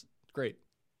 touchdowns. Great.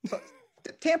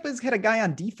 Tampa's had a guy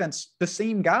on defense, the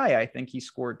same guy. I think he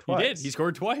scored twice. He did. He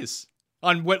scored twice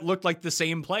on what looked like the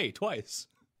same play twice.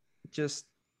 Just,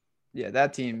 yeah,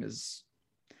 that team is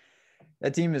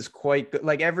quite good.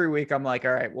 Like every week, I'm like,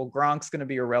 all right, well, Gronk's going to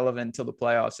be irrelevant till the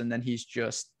playoffs, and then he's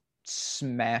just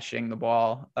smashing the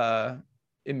ball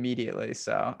immediately.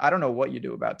 So I don't know what you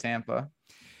do about Tampa.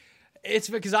 It's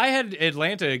because I had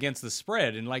Atlanta against the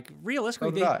spread, and like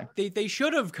realistically, they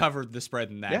should have covered the spread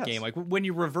in that game. Like when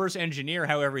you reverse engineer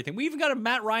how everything, we even got a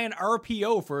Matt Ryan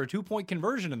RPO for a 2-point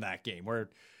conversion in that game, where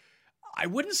I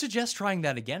wouldn't suggest trying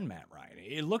that again, Matt Ryan.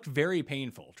 It looked very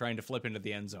painful trying to flip into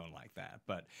the end zone like that.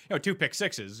 But 2 pick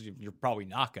sixes, you're probably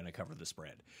not going to cover the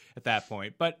spread at that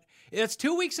point. But it's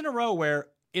 2 weeks in a row where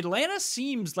Atlanta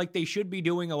seems like they should be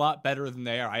doing a lot better than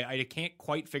they are. I can't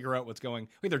quite figure out what's going.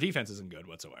 Their defense isn't good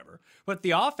whatsoever, but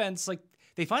the offense, like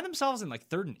they find themselves in like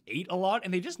 3rd and 8 a lot,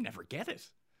 and they just never get it.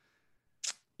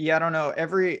 Yeah, I don't know.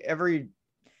 Every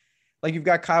like you've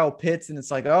got Kyle Pitts, and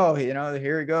it's like, oh,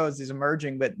 here he goes, he's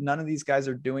emerging, but none of these guys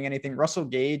are doing anything. Russell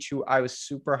Gage, who I was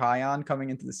super high on coming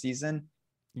into the season,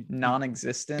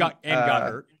 non-existent. Got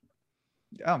hurt.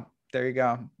 Oh, there you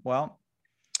go. Well,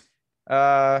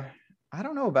 I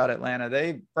don't know about Atlanta.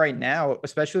 They right now,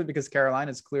 especially because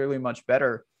Carolina is clearly much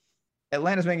better,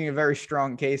 Atlanta's making a very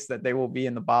strong case that they will be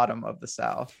in the bottom of the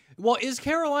South. Well, is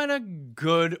Carolina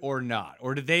good or not?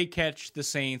 Or did they catch the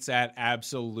Saints at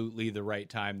absolutely the right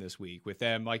time this week with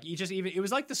them? Like, it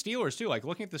was like the Steelers too. Like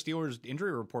looking at the Steelers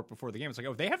injury report before the game, it's like,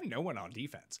 oh, they have no one on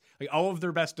defense. Like all of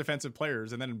their best defensive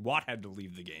players, and then Watt had to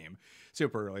leave the game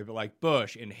super early. But like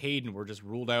Bush and Hayden were just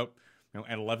ruled out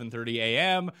at 11:30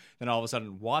 a.m. Then all of a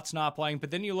sudden Watt's not playing.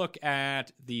 But then you look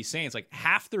at the Saints, like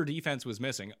half their defense was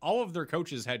missing. All of their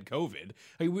coaches had COVID.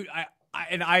 Like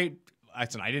I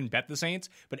didn't bet the Saints,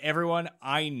 but everyone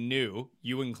I knew,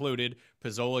 you included,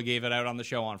 Pizzola gave it out on the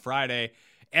show on Friday.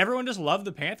 Everyone just loved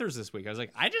the Panthers this week. I was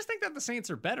like, I just think that the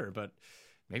Saints are better, but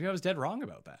maybe I was dead wrong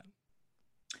about that.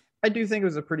 I do think it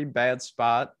was a pretty bad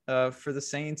spot for the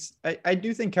Saints. I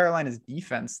do think Carolina's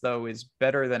defense, though, is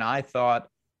better than I thought.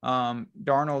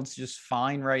 Darnold's just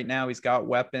fine right now. He's got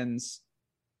weapons.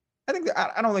 I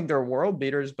don't think they're world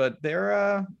beaters, but they're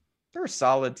a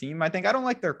solid team. I don't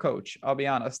like their coach. I'll be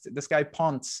honest. This guy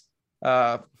punts.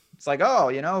 It's like, oh,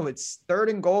 it's 3rd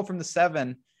and goal from the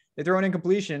 7. They throw an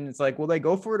incompletion. It's like, will they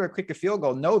go for it or kick a field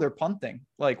goal? No, they're punting.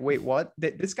 Like, wait, what?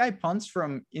 This guy punts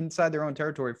from inside their own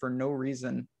territory for no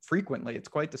reason frequently. It's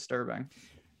quite disturbing.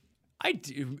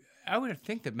 I would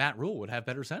think that Matt Rule would have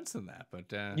better sense than that,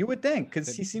 but you would think,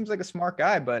 because he seems like a smart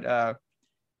guy, but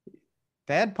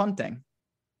bad punting.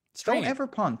 Strange. Don't ever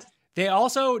punt. They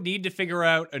also need to figure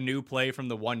out a new play from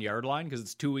the 1-yard line, because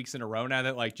it's 2 weeks in a row now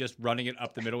that like just running it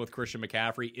up the middle with Christian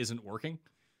McCaffrey isn't working.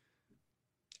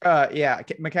 Yeah,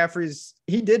 McCaffrey's,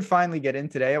 he did finally get in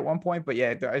today at one point, but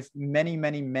yeah, there's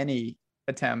many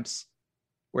attempts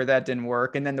where that didn't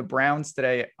work. And then the Browns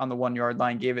today on the 1-yard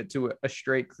line gave it to a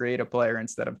straight creative player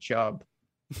instead of Chubb,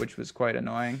 which was quite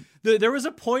annoying. There was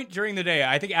a point during the day,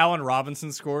 I think Allen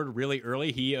Robinson scored really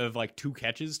early. He of like 2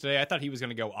 catches today. I thought he was going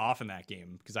to go off in that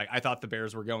game because I thought the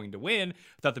Bears were going to win.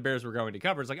 I thought the Bears were going to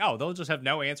cover. It's like, oh, they'll just have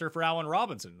no answer for Allen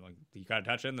Robinson. Like he got a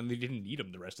touchdown, and then they didn't need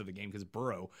him the rest of the game because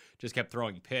Burrow just kept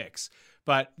throwing picks.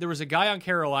 But there was a guy on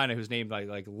Carolina who's named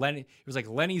like Lenny. It was like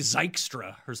Lenny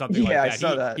Zykstra or something like that. I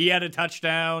saw that. He had a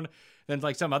touchdown. Then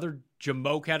like some other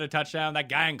Jamoke had a touchdown. That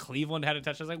guy in Cleveland had a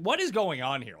touchdown. I was like, what is going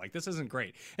on here? Like, this isn't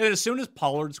great. And then as soon as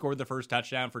Pollard scored the first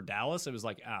touchdown for Dallas, it was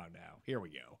like, oh no, here we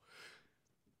go.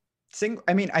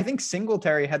 I think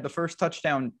Singletary had the first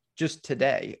touchdown just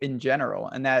today in general,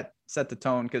 and that set the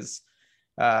tone because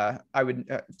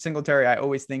Singletary, I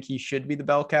always think he should be the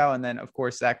bell cow. And then of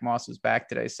course, Zach Moss was back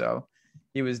today. So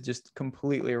he was just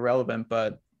completely irrelevant,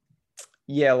 but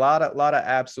yeah, a lot of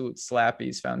absolute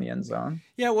slappies found the end zone.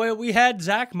 Yeah, well, we had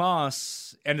Zach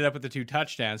Moss ended up with the 2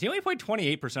 touchdowns. He only played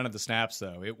 28% of the snaps,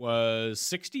 though. It was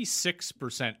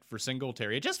 66% for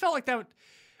Singletary. It just felt like that.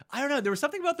 I don't know. There was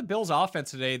something about the Bills'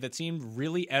 offense today that seemed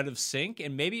really out of sync,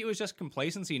 and maybe it was just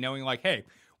complacency, knowing like, hey,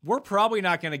 we're probably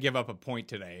not going to give up a point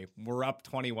today. We're up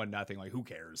 21-0. Like, who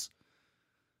cares?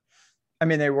 I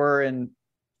mean, they were in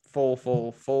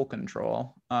full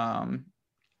control.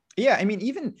 Yeah, I mean,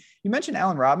 even you mentioned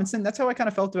Allen Robinson. That's how I kind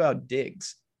of felt about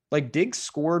Diggs. Like Diggs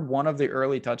scored one of the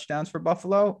early touchdowns for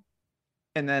Buffalo,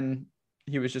 and then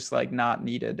he was just like not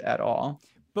needed at all.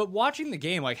 But watching the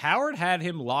game, like Howard had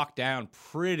him locked down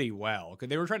pretty well because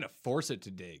they were trying to force it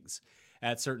to Diggs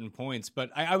at certain points. But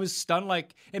I was stunned,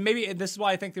 like, and maybe this is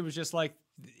why I think it was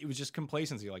just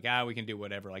complacency. Like, we can do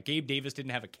whatever. Like Gabe Davis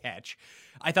didn't have a catch.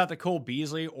 I thought that Cole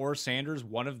Beasley or Sanders,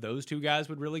 one of those two guys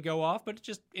would really go off, but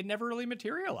it never really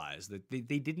materialized. That they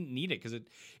didn't need it because if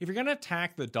you're going to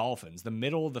attack the Dolphins, the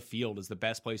middle of the field is the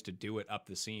best place to do it up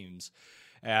the seams.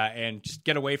 And just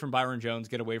get away from Byron Jones,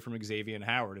 get away from Xavier and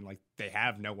Howard. And like, they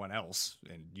have no one else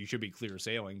and you should be clear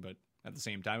sailing, but at the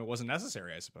same time, it wasn't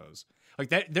necessary, I suppose. Like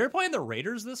they're playing the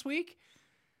Raiders this week.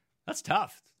 That's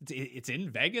tough. It's in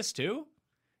Vegas too.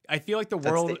 I feel like the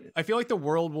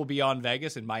world will be on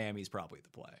Vegas and Miami's probably the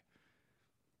play.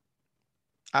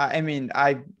 I mean,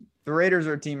 the Raiders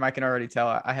are a team I can already tell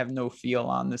I have no feel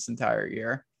on this entire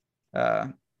year.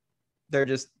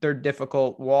 They're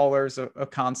difficult. Waller's a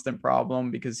constant problem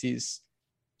because he's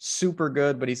super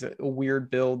good, but he's a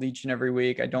weird build each and every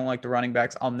week. I don't like the running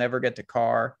backs. I'll never get to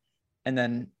Carr. And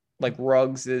then like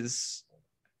Ruggs is,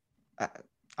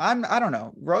 I don't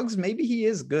know. Ruggs, maybe he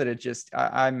is good. It just,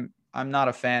 I'm not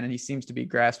a fan, and he seems to be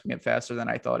grasping it faster than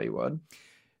I thought he would.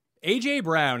 AJ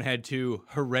Brown had two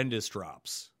horrendous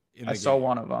drops. I saw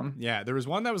one of them. Yeah, there was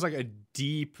one that was like a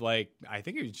deep, like I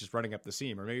think he was just running up the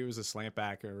seam, or maybe it was a slant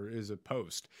back, or it was a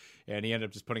post, and he ended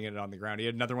up just putting it on the ground. He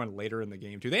had another one later in the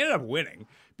game too. They ended up winning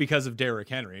because of Derrick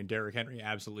Henry, and Derrick Henry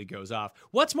absolutely goes off.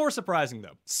 What's more surprising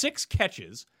though, 6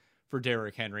 catches for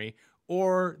Derrick Henry,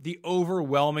 or the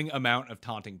overwhelming amount of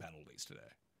taunting penalties today?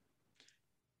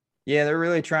 Yeah, they're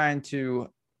really trying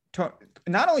to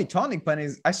not only taunting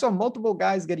penalties. I saw multiple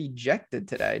guys get ejected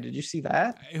today. Did you see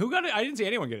that? Who got it? I didn't see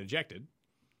anyone get ejected.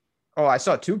 Oh, I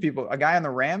saw 2 people. A guy on the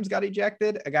Rams got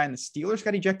ejected. A guy on the Steelers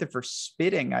got ejected for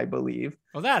spitting, I believe.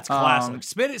 Oh, that's classic.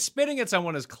 Spitting at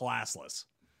someone is classless.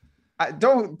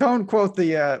 Don't quote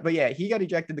but yeah, he got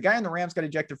ejected. The guy on the Rams got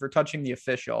ejected for touching the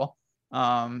official,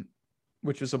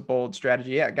 which was a bold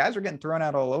strategy. Yeah, guys are getting thrown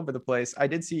out all over the place. I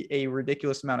did see a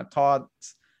ridiculous amount of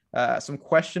taunts. Some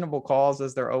questionable calls,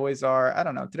 as there always are. I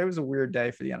don't know. Today was a weird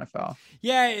day for the NFL.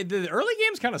 Yeah, the early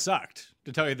games kind of sucked,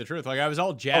 to tell you the truth. Like, I was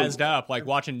all jazzed up, like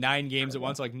watching 9 games at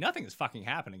once. Like, nothing is fucking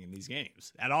happening in these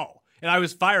games at all. And I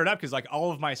was fired up because, like,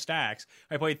 all of my stacks,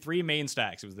 I played 3 main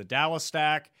stacks. It was the Dallas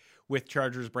stack with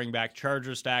Chargers bring back,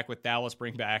 Chargers stack with Dallas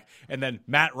bring back, and then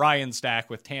Matt Ryan stack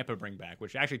with Tampa bring back,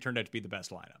 which actually turned out to be the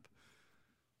best lineup.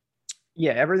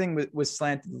 Yeah, everything was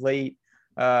slanted late.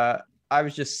 I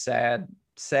was just sad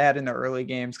in the early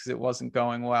games because it wasn't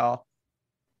going well.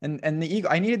 And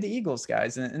I needed the Eagles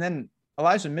guys. And then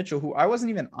Elijah Mitchell, who I wasn't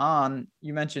even on,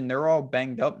 you mentioned they're all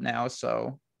banged up now.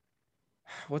 So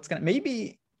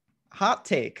maybe hot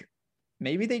take.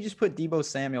 Maybe they just put Deebo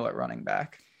Samuel at running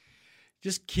back.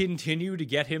 Just continue to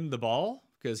get him the ball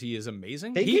because he is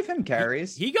amazing. They give him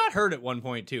carries. He got hurt at one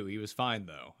point too. He was fine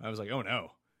though. I was like, oh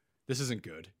no, this isn't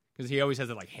good. Because he always has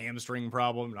that like hamstring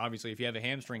problem. And obviously if you have a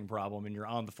hamstring problem and you're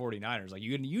on the 49ers, like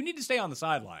you need to stay on the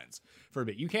sidelines for a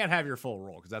bit. You can't have your full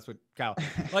role because that's what Kyle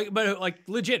but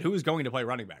legit, who is going to play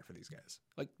running back for these guys?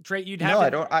 Like Trey, you'd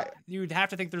have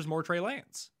to think there's more Trey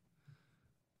Lance.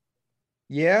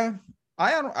 Yeah.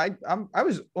 I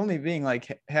was only being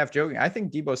like half joking. I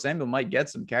think Deebo Samuel might get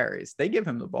some carries. They give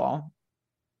him the ball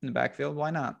in the backfield.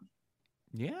 Why not?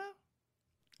 Yeah.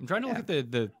 I'm trying to look at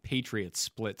the Patriots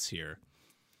splits here.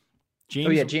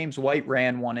 James White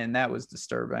ran one in. That was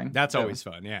disturbing. That's always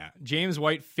fun, yeah. James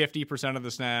White, 50% of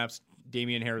the snaps.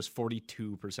 Damian Harris,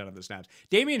 42% of the snaps.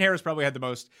 Damian Harris probably had the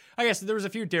most. I guess there was a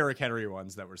few Derrick Henry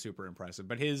ones that were super impressive,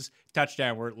 but his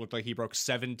touchdown where it looked like he broke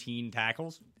 17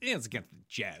 tackles, it's against the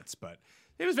Jets, but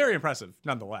it was very impressive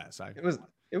nonetheless.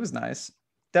 It was nice.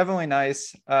 Definitely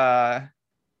nice.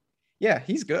 Yeah,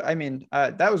 he's good. I mean,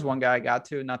 that was one guy I got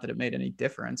to. Not that it made any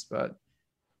difference, but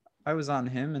I was on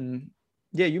him. And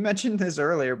yeah, you mentioned this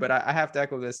earlier, but I have to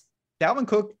echo this. Dalvin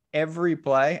Cook, every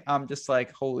play, I'm just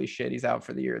like, holy shit, he's out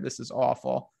for the year. This is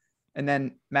awful. And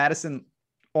then Madison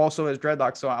also has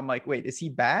dreadlocks. So I'm like, wait, is he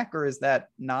back or is that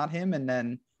not him? And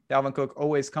then Dalvin Cook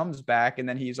always comes back and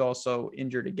then he's also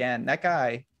injured again. That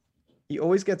guy, he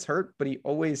always gets hurt, but he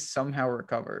always somehow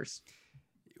recovers.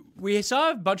 We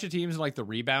saw a bunch of teams in like the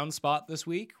rebound spot this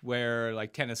week where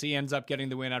like Tennessee ends up getting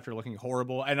the win after looking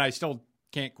horrible. And I still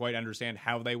can't quite understand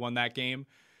how they won that game,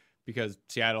 because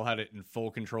Seattle had it in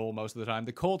full control most of the time.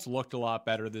 The Colts looked a lot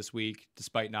better this week,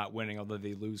 despite not winning, although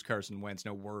they lose Carson Wentz.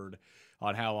 No word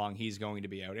on how long he's going to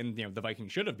be out. And, the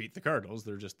Vikings should have beat the Cardinals.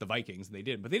 They're just the Vikings, and they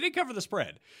did. But they did cover the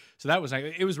spread. So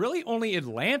it was really only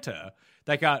Atlanta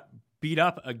that got beat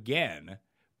up again.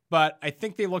 But I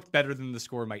think they looked better than the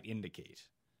score might indicate.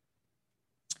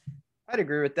 I'd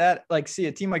agree with that. See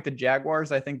a team like the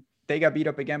Jaguars, I think they got beat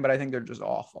up again, but I think they're just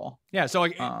awful. Yeah. So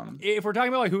if we're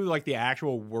talking about who the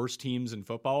actual worst teams in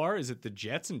football are, is it the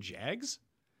Jets and Jags?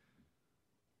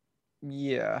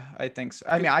 Yeah, I think so.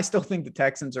 I mean, I still think the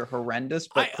Texans are horrendous,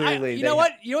 but clearly, you know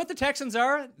what the Texans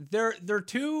are? They're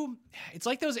too. It's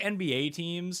like those NBA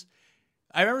teams.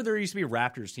 I remember there used to be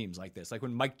Raptors teams like this, like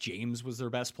when Mike James was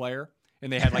their best player,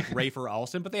 and they had Rafer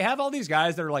Alston. But they have all these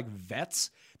guys that are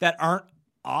vets that aren't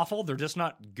awful. They're just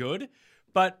not good,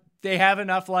 but they have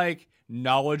enough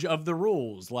knowledge of the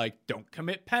rules, don't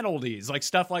commit penalties,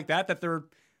 stuff like that they're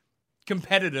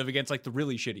competitive against the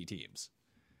really shitty teams.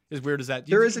 As weird as that,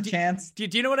 there is a chance. Do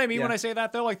you know what I mean when I say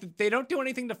that though? They don't do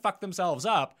anything to fuck themselves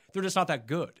up. They're just not that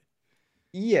good.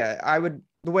 Yeah,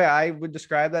 the way I would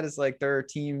describe that is there are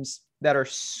teams that are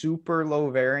super low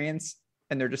variance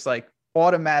and they're just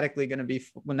automatically going to be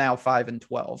now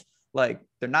 5-12.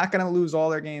 They're not going to lose all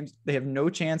their games. They have no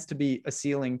chance to be a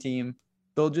ceiling team.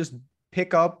 They'll just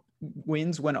pick up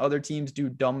wins when other teams do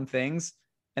dumb things,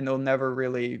 and they'll never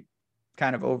really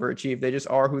kind of overachieve. They just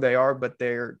are who they are, but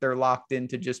they're locked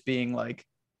into just being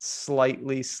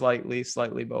slightly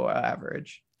below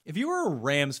average. If you were a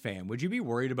Rams fan, would you be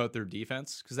worried about their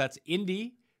defense? Because that's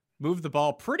Indy moved the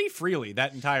ball pretty freely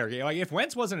that entire game. If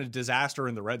Wentz wasn't a disaster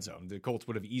in the red zone, the Colts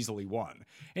would have easily won.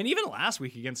 And even last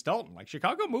week against Dalton,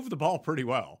 Chicago moved the ball pretty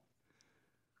well.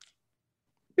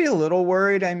 Be a little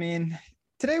worried. I mean,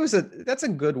 today that's a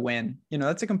good win.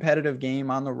 That's a competitive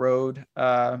game on the road.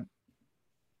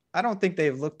 I don't think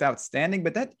they've looked outstanding,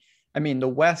 but the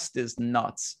West is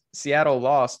nuts. Seattle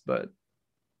lost, but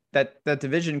that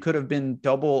division could have been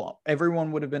double.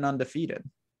 Everyone would have been undefeated.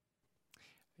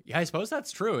 Yeah, I suppose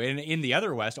that's true. And in the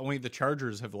other West, only the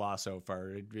Chargers have lost so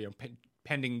far,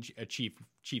 pending a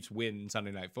Chiefs win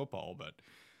Sunday Night Football.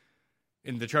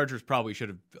 And the Chargers probably should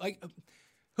have.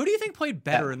 Who do you think played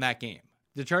better in that game?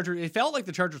 The Chargers. It felt like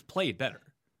the Chargers played better.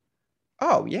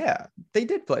 Oh yeah, they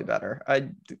did play better.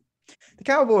 The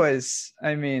Cowboys,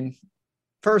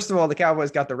 first of all, the Cowboys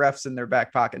got the refs in their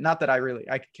back pocket. Not that I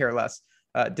could care less.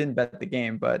 Didn't bet the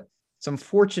game, but some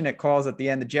fortunate calls at the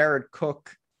end. The Jared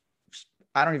Cook,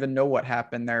 I don't even know what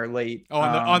happened there late. Oh,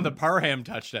 on the Parham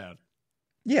touchdown.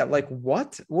 Yeah,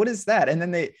 what? What is that? And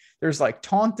then there's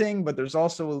taunting, but there's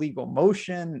also illegal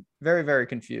motion. Very, very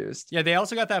confused. Yeah, they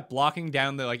also got that blocking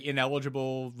down the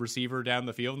ineligible receiver down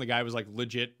the field, and the guy was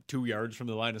legit 2 yards from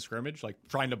the line of scrimmage,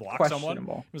 trying to block someone.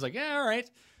 It was yeah, all right,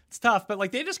 it's tough,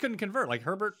 but they just couldn't convert.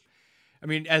 Herbert.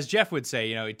 As Jeff would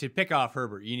say, to pick off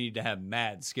Herbert, you need to have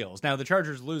mad skills. Now, the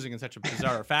Chargers losing in such a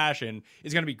bizarre fashion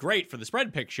is going to be great for the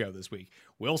spread pick show this week.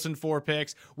 Wilson, 4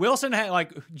 picks. Wilson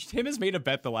had, Tim has made a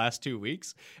bet the last 2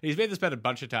 weeks. And he's made this bet a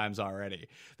bunch of times already,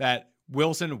 that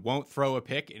Wilson won't throw a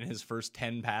pick in his first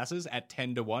 10 passes at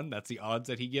 10-1. That's the odds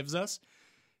that he gives us.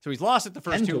 So he's lost it the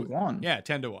first 10-1. Yeah,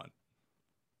 10-1.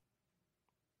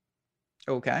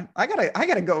 Okay. I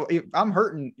gotta go. I'm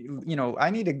hurting.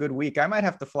 I need a good week. I might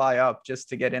have to fly up just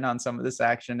to get in on some of this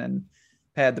action and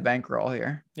pad the bankroll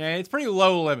here. Yeah, it's pretty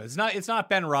low limits. It's not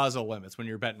Ben Rosso limits when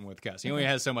you're betting with Gus. He only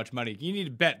has so much money. You need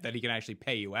to bet that he can actually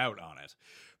pay you out on it.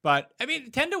 But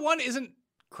 10-1 isn't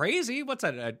crazy. What's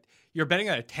that? You're betting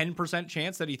at a 10%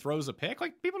 chance that he throws a pick?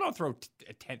 People don't throw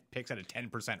 10 picks at a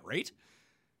 10% rate.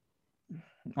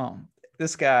 Oh,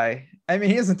 this guy.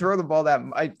 He doesn't throw the ball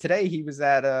that today he was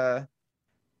at a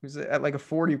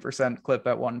 40% clip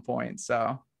at one point.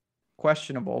 So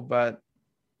questionable, but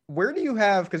where do you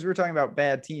have, because we were talking about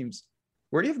bad teams,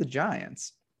 where do you have the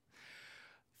Giants?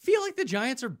 Feel like the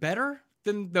Giants are better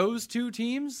than those two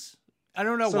teams. I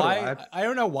don't know why. I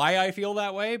don't know why I feel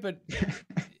that way, but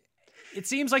it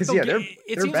seems like they're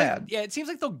bad. It seems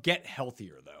like they'll get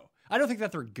healthier though. I don't think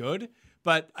that they're good,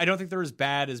 but I don't think they're as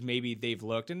bad as maybe they've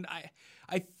looked. And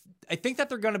I think that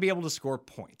they're going to be able to score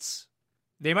points.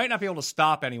 They might not be able to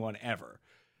stop anyone ever.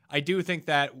 I do think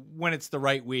that when it's the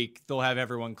right week, they'll have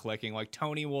everyone clicking.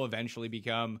 Tony will eventually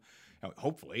become,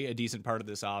 hopefully, a decent part of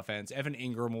this offense. Evan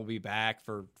Ingram will be back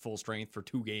for full strength for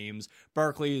 2 games.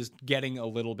 Barkley is getting a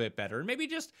little bit better. And maybe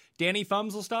just Danny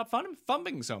Thumbs will stop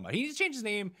fumbling so much. He needs to change his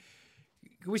name.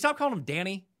 Can we stop calling him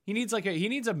Danny? He needs a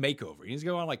makeover. He needs to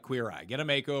go on Queer Eye, get a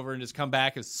makeover, and just come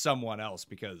back as someone else,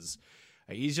 because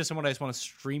he's just someone I just want to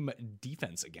stream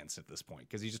defense against at this point,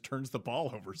 because he just turns the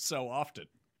ball over so often.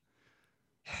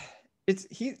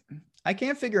 I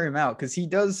can't figure him out because he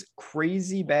does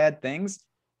crazy bad things.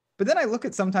 But then I look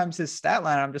at sometimes his stat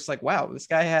line and I'm just wow, this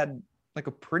guy had like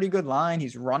a pretty good line.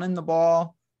 He's running the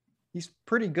ball. He's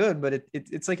pretty good, but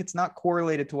it's like it's not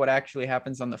correlated to what actually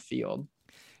happens on the field.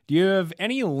 Do you have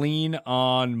any lean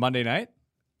on Monday night?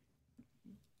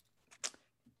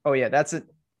 Oh, yeah, that's it.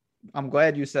 I'm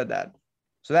glad you said that.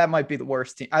 So that might be the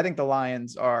worst team. I think the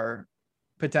Lions are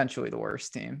potentially the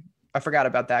worst team. I forgot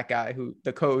about that guy,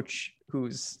 the coach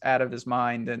who's out of his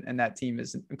mind, and that team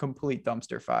is a complete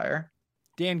dumpster fire.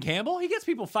 Dan Campbell? He gets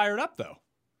people fired up, though.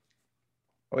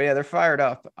 Oh, yeah, they're fired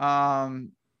up.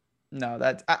 No,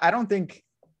 I don't think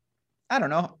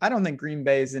Green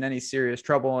Bay is in any serious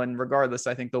trouble. And regardless,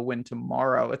 I think they'll win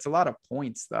tomorrow. It's a lot of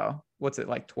points, though. What's it,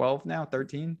 like 12 now,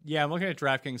 13? Yeah, I'm looking at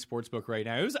DraftKings Sportsbook right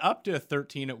now. It was up to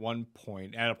 13 at one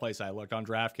point at a place I looked. On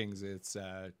DraftKings, it's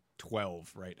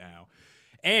 12 right now.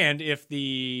 And if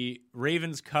the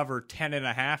Ravens cover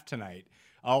 10.5 tonight,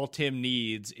 all Tim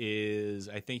needs is,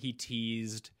 I think he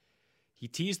teased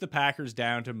the Packers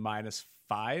down to -5,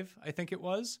 I think it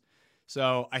was.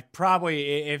 So I probably,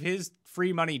 if his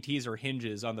free money teaser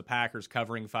hinges on the Packers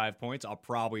covering 5 points, I'll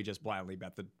probably just blindly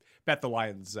bet the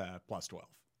Lions +12.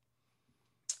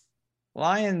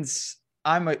 Lions,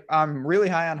 I'm really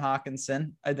high on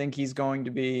Hawkinson. I think he's going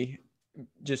to be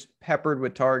just peppered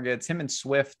with targets. Him and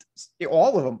Swift,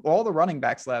 all of them, all the running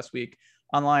backs last week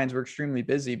on Lions were extremely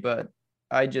busy, but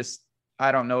I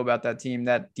don't know about that team.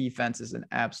 That defense is an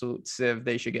absolute sieve.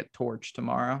 They should get torched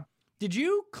tomorrow. Did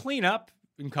you clean up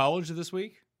in college this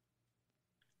week?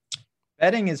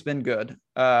 Betting has been good.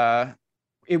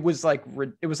 It was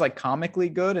like comically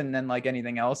good, and then like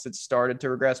anything else, it started to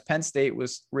regress. Penn State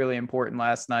was really important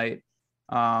last night.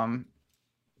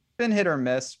 Been hit or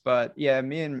miss, but yeah,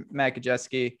 me and Matt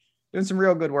Kajeski doing some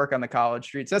real good work on the college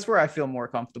streets. That's where I feel more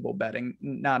comfortable betting.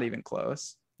 Not even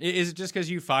close. Is it just because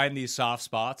you find these soft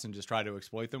spots and just try to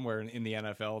exploit them, where in the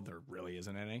NFL there really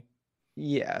isn't any?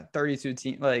 Yeah, 32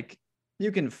 teams. Like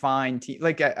you can find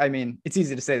I mean, it's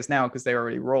easy to say this now because they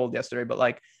already rolled yesterday, but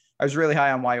like I was really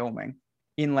high on Wyoming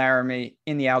in Laramie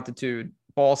in the altitude.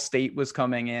 Ball State was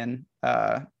coming in.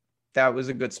 That was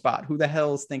a good spot. Who the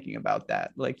hell is thinking about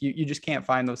that? Like you just can't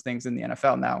find those things in the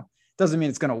NFL now. Doesn't mean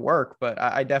it's going to work, but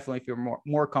I definitely feel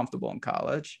more comfortable in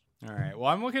college. All right. Well,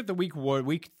 I'm looking at the week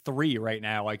 3 right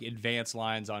now, like advanced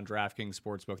lines on DraftKings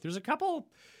Sportsbook. There's a couple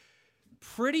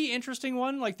pretty interesting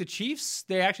one. Like the Chiefs,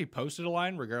 they actually posted a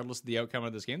line regardless of the outcome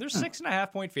of this game. They're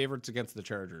 6.5 point favorites against the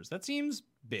Chargers. That seems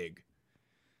big.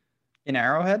 In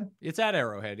Arrowhead? It's at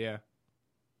Arrowhead, yeah.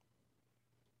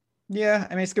 Yeah,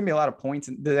 I mean, it's going to be a lot of points.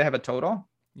 Do they have a total?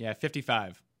 Yeah,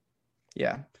 55.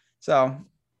 Yeah. So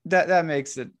that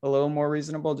makes it a little more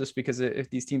reasonable just because if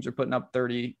these teams are putting up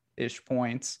 30-ish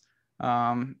points,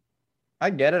 I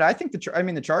get it. I think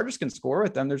the Chargers can score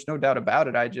with them. There's no doubt about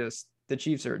it. The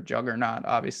Chiefs are a juggernaut,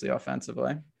 obviously,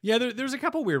 offensively. Yeah, there's a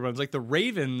couple weird ones. Like the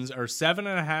Ravens are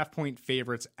 7.5 point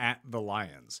favorites at the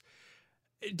Lions.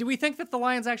 Do we think that the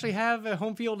Lions actually have a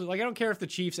home field? Like, I don't care if the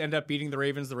Chiefs end up beating the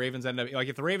Ravens end up, like,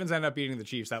 if the Ravens end up beating the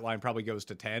Chiefs, that line probably goes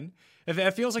to 10. If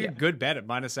it feels like a good bet at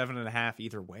 -7.5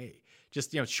 either way.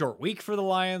 Just, short week for the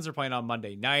Lions. They're playing on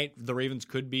Monday night. The Ravens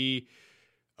could be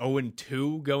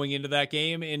 0-2 going into that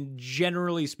game. And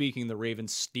generally speaking, the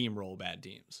Ravens steamroll bad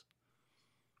teams.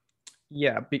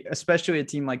 Yeah, especially a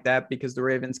team like that, because the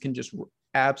Ravens can just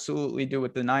absolutely do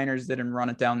what the Niners did and run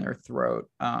it down their throat.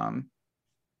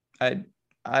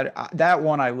 That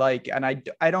one I like, and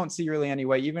I don't see really any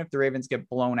way, even if the Ravens get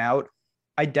blown out,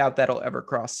 I doubt that'll ever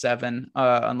cross 7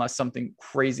 unless something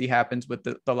crazy happens with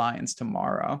the Lions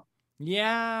tomorrow.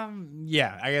 Yeah.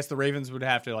 I guess the Ravens would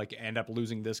have to like end up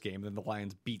losing this game. Then the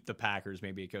Lions beat the Packers.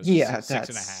 Maybe it goes to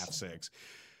 6.5, 6.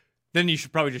 Then you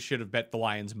should have bet the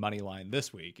Lions money line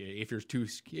this week. If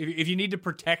you need to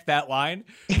protect that line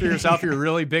for yourself, you're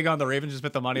really big on the Ravens, just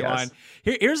bet the money line.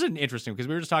 Here's an interesting, because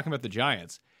we were just talking about the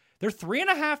Giants. They're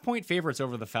 3.5 point favorites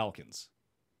over the Falcons.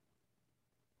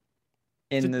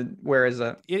 Where is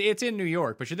it? It's in New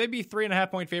York, but should they be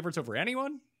 3.5 point favorites over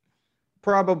anyone?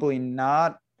 Probably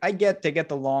not. They get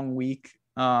the long week.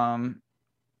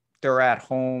 They're at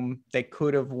home. They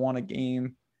could have won a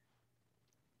game.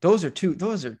 Those are two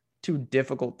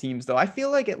difficult teams, though. I feel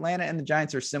like Atlanta and the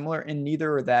Giants are similar, and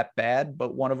neither are that bad,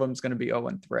 but one of them is going to be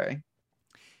 0-3.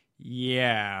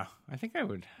 Yeah, I think I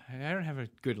don't have a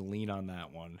good lean on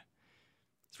that one.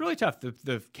 It's really tough.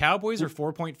 The Cowboys are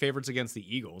 4 point favorites against the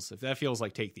Eagles. If that feels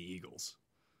like, take the Eagles.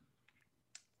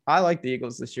 I like the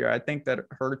Eagles this year. I think that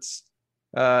Hurts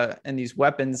and these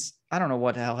weapons, I don't know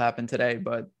what the hell happened today,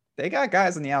 but they got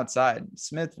guys on the outside.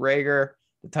 Smith, Rager,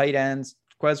 the tight ends,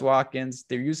 Quez Watkins.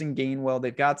 They're using Gainwell.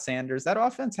 They've got Sanders. That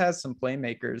offense has some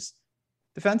playmakers.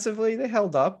 Defensively, they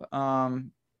held up.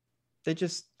 they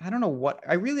just, I don't know what,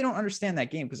 I really don't understand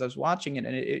that game because I was watching it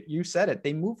and you said it.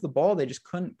 They moved the ball. They just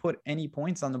couldn't put any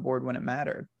points on the board when it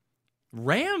mattered.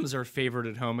 Rams are favored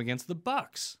at home against the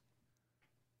Bucks.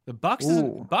 The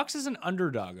Bucks is an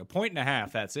underdog,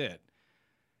 1.5. That's it.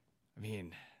 I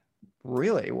mean,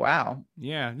 really? Wow.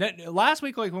 Yeah. Last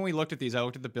week, like when we looked at these, I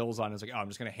looked at the Bills on. I was like, oh, I'm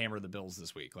just going to hammer the Bills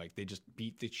this week. Like they just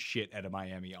beat the shit out of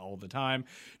Miami all the time.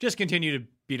 Just continue to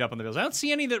beat up on the Bills. I don't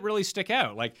see any that really stick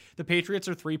out. Like the Patriots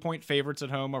are 3-point favorites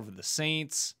at home over the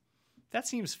Saints. That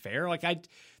seems fair. Like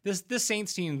this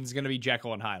Saints team is going to be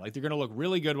Jekyll and Hyde. Like they're going to look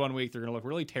really good one week. They're going to look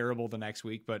really terrible the next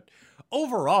week. But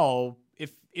overall,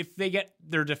 if they get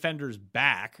their defenders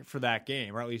back for that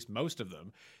game, or at least most of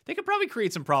them, they could probably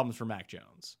create some problems for Mac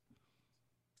Jones.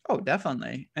 Oh,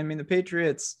 definitely. I mean, the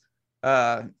Patriots,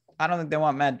 I don't think they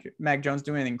want Mac Jones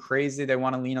doing anything crazy. They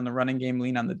want to lean on the running game,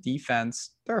 lean on the defense.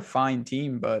 They're a fine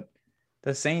team, but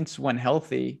the Saints, when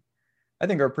healthy, I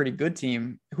think are a pretty good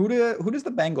team. Who does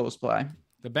the Bengals play?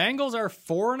 The Bengals are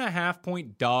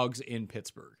 4.5-point dogs in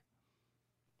Pittsburgh.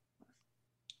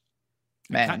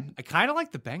 Man, I kind of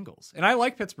like the Bengals, and I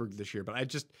like Pittsburgh this year, but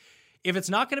if it's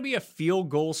not going to be a field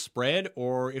goal spread,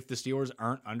 or if the Steelers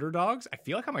aren't underdogs, I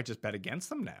feel like I might just bet against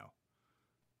them now.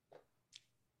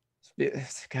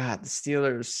 God, the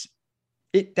Steelers,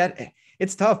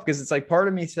 it's tough because it's like part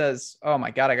of me says, oh my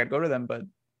God, I got to go to them, but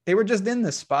they were just in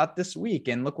this spot this week,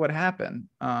 and look what happened.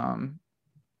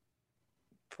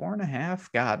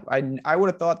 4.5. God, I would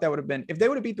have thought that would have been, if they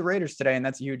would have beat the Raiders today, and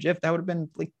that's a huge if, that would have been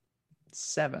like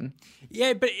 7.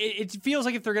 Yeah, but it feels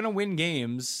like if they're going to win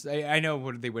games, I know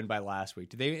what did they win by last week?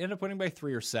 Did they end up winning by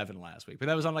 3 or 7 last week? But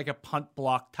that was on like a punt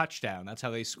block touchdown. That's how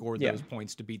they scored those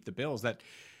points to beat the Bills. That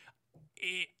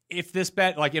if this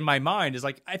bet, like in my mind, is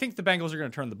like, I think the Bengals are going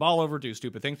to turn the ball over, do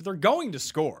stupid things, but they're going to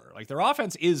score. Like their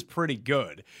offense is pretty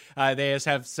good. They just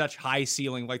have such high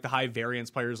ceiling, like the high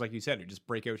variance players, like you said, who just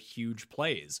break out huge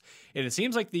plays. And it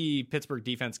seems like the Pittsburgh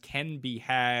defense can be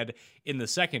had in the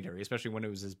secondary, especially when it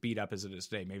was as beat up as it is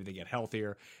today. Maybe they get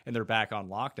healthier and they're back on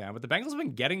lockdown. But the Bengals have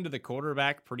been getting to the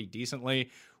quarterback pretty decently.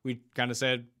 We kind of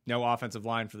said no offensive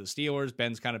line for the Steelers.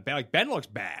 Ben's kind of bad. Like Ben looks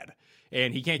bad,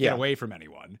 and he can't get away from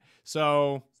anyone.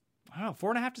 So I don't know,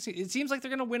 4.5 to 6. It seems like they're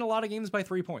going to win a lot of games by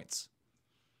 3 points.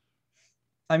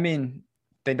 I mean,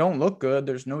 they don't look good.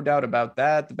 There's no doubt about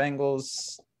that. The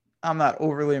Bengals, I'm not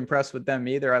overly impressed with them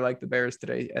either. I like the Bears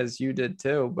today, as you did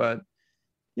too. But,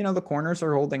 you know, the corners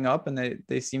are holding up, and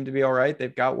they seem to be all right.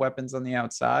 They've got weapons on the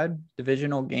outside.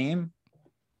 Divisional game.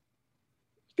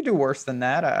 You could do worse than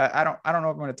that. I don't know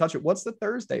if I'm going to touch it. What's the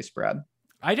Thursday spread?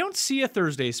 I don't see a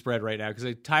Thursday spread right now because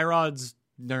Tyrod's,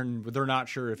 they're not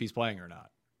sure if he's playing or not.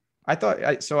 I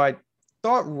thought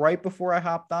right before I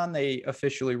hopped on, they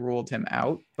officially ruled him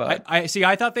out. But I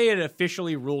thought they had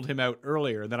officially ruled him out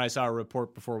earlier. Then I saw a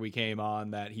report before we came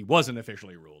on that he wasn't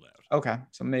officially ruled out. Okay,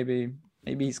 so maybe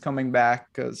he's coming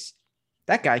back because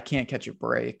that guy can't catch a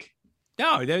break.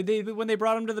 No, they when they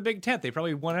brought him to the Big Tent, they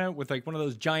probably went out with like one of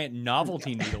those giant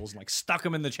novelty needles and like stuck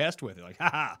him in the chest with it. Like,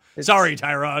 haha, sorry,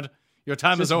 Tyrod, your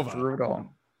time is over.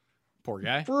 Brutal. Poor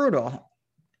guy. Brutal.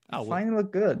 Oh, finally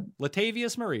look good.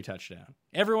 Latavius Murray touchdown.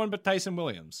 Everyone but Tyson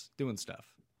Williams doing stuff.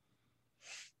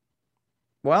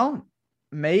 Well,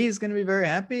 May is going to be very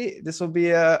happy. This will be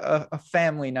a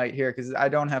family night here because I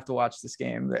don't have to watch this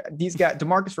game. These guys,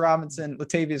 Demarcus Robinson,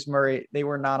 Latavius Murray, they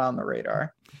were not on the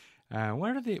radar.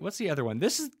 What's the other one?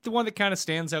 This is the one that kind of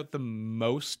stands out the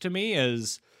most to me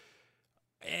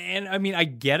and I mean, I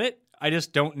get it. I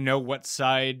just don't know what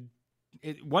side.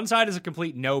 One side is a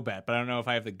complete no bet, but I don't know if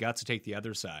I have the guts to take the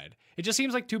other side. It just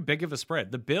seems like too big of a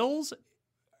spread. The Bills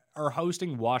are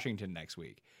hosting Washington next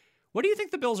week. What do you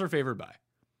think the Bills are favored by?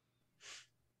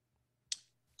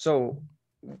 So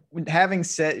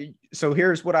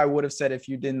here's what I would have said if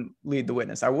you didn't lead the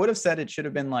witness. I would have said it should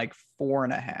have been like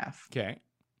 4.5. Okay.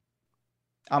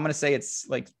 I'm going to say it's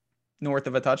like north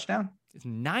of a touchdown. It's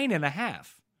 9.5.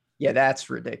 Yeah, that's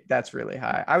ridiculous. That's really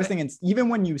high. I was thinking, even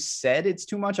when you said it's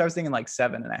too much, I was thinking like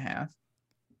 7.5.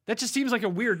 That just seems like a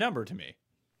weird number to me.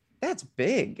 That's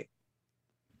big.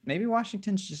 Maybe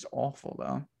Washington's just awful,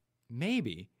 though.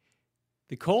 Maybe.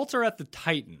 The Colts are at the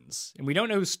Titans, and we don't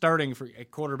know who's starting for a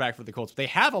quarterback for the Colts. But they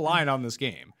have a line on this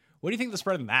game. What do you think the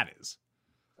spread on that is?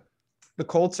 The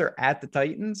Colts are at the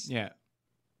Titans? Yeah.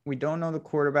 We don't know the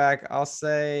quarterback. I'll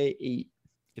say 8.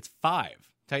 It's 5.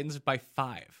 Titans by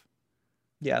 5.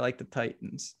 Yeah, I like the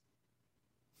Titans.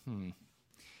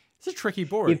 It's a tricky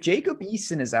board. If Jacob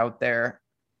Eason is out there,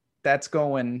 that's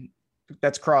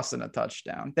crossing a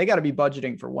touchdown. They got to be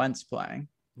budgeting for Wentz playing.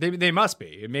 They must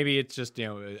be. Maybe it's just,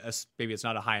 maybe it's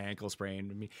not a high ankle sprain.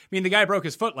 I mean, the guy broke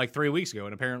his foot like 3 weeks ago,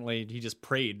 and apparently he just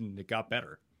prayed and it got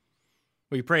better.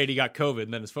 Well, he prayed he got COVID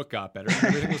and then his foot got better and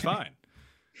everything was fine.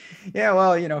 Yeah,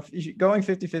 well, going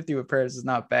 50-50 with prayers is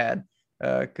not bad.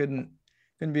 Couldn't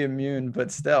be immune, but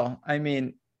still, I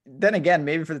mean, then again,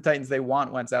 maybe for the Titans, they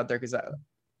want Wentz out there because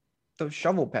those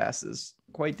shovel passes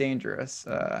quite dangerous.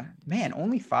 Man,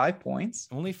 only 5 points.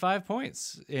 Only 5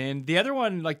 points. And the other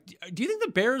one, like, do you think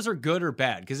the Bears are good or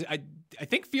bad? Because I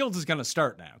think Fields is going to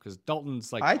start now because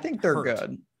Dalton's like, I think they're hurt.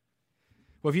 good.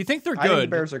 Well, if you think they're good, I think the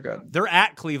Bears are good. They're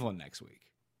at Cleveland next week.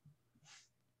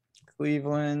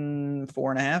 Cleveland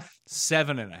 4.5,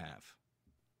 7.5.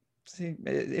 See,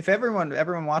 if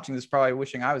everyone watching this is probably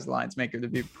wishing I was the Lions maker,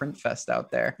 there'd be a print fest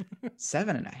out there.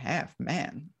 7.5,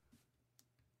 man.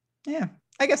 Yeah,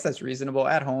 I guess that's reasonable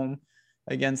at home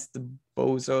against the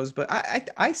Bozos, but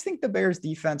I think the Bears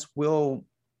defense will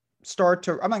start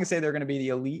to, I'm not gonna say they're gonna be the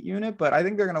elite unit, but I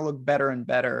think they're gonna look better and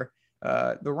better.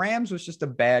 The Rams was just a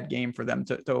bad game for them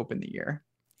to open the year.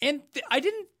 And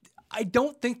I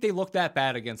don't think they looked that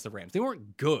bad against the Rams. They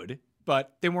weren't good,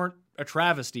 but they weren't a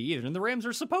travesty either. And the Rams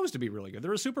are supposed to be really good.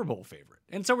 They're a Super Bowl favorite.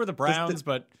 And so were the Browns,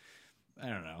 but I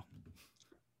don't know.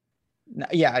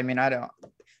 Yeah, I mean,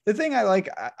 the thing I like,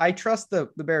 I trust the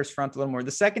Bears front a little more.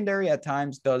 The secondary at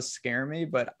times does scare me,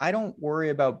 but I don't worry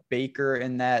about Baker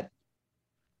and that,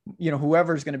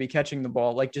 whoever's going to be catching the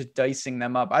ball, like just dicing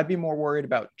them up. I'd be more worried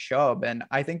about Chubb, and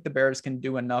I think the Bears can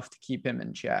do enough to keep him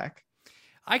in check.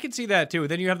 I can see that too.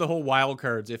 Then you have the whole wild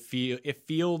cards. If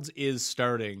Fields is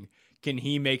starting, can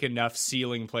he make enough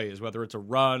ceiling plays, whether it's a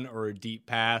run or a deep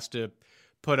pass, to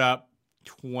put up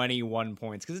 21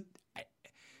 points? Because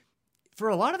for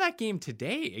a lot of that game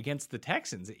today against the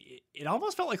Texans, it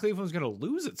almost felt like Cleveland was going to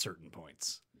lose at certain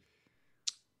points.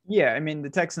 Yeah, I mean, the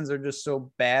Texans are just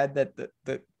so bad that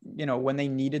the when they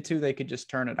needed to, they could just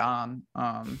turn it on.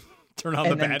 Turn on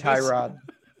and the then badness. Tyrod.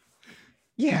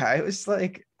 Yeah, it was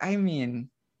like, I mean,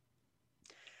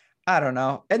 I don't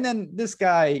know. And then this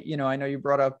guy, I know you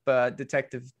brought up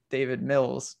Detective David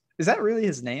Mills. Is that really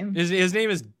his name? His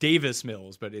name is Davis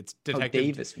Mills, but it's Detective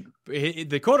Davis.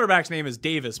 The quarterback's name is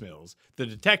Davis Mills. The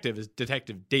detective is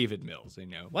Detective David Mills.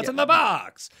 What's in the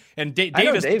box? And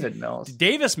David Mills.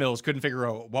 Davis Mills couldn't figure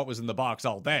out what was in the box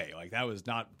all day. Like, that was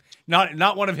not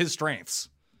one of his strengths.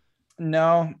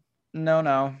 No,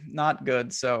 not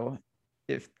good. So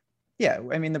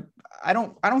I mean, I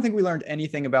don't think we learned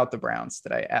anything about the Browns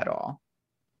today at all.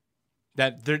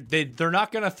 That they're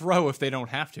not going to throw if they don't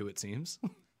have to, it seems.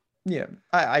 Yeah,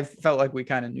 I felt like we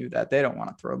kind of knew that they don't want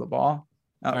to throw the ball.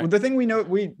 Right. The thing we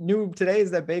knew today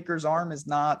is that Baker's arm is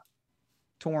not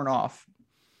torn off,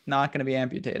 not going to be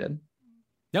amputated.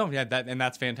 No, yeah,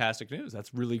 that's fantastic news.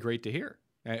 That's really great to hear.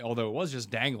 Although it was just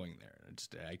dangling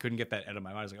there, I couldn't get that out of my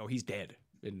mind. I was like, oh, he's dead.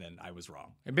 And then I was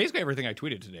wrong. And basically everything I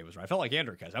tweeted today was wrong. I felt like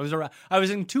Andrew Kess. I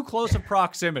was in too close of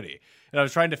proximity, and I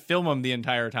was trying to film him the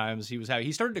entire time as he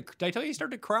started to. Did I tell you he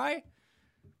started to cry?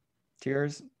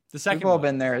 Tears. The second We've all one.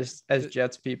 been there as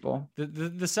Jets people.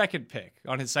 The second pick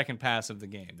on his second pass of the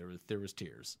game, there was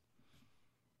tears.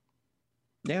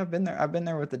 Yeah, I've been there. I've been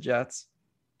there with the Jets.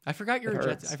 I forgot you're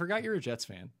a Jets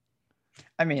fan.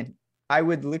 I mean, I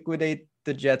would liquidate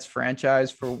the Jets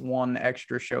franchise for one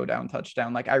extra showdown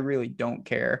touchdown. Like, I really don't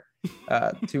care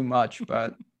too much,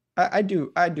 but I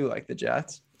do like the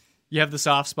Jets. You have the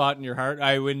soft spot in your heart.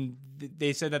 When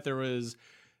they said that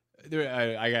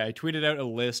I tweeted out a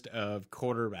list of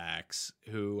quarterbacks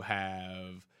who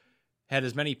have had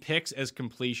as many picks as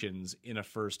completions in a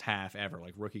first half ever,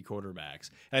 like rookie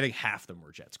quarterbacks. And I think half of them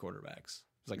were Jets quarterbacks.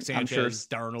 It was like Sanchez,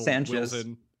 Darnold,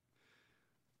 Wilson.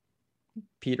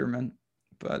 Peterman.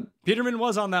 But Peterman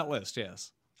was on that list,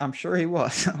 yes. I'm sure he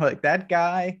was. Like, that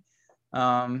guy.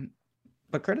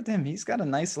 But credit to him, he's got a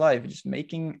nice life. Just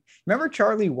remember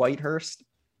Charlie Whitehurst?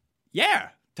 Yeah.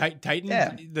 Titan,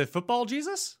 yeah. The football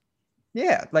Jesus?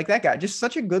 Yeah, like that guy. Just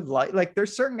such a good life. Like,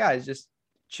 there's certain guys just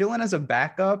chilling as a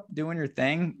backup, doing your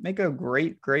thing, make a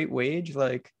great wage.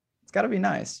 Like, it's got to be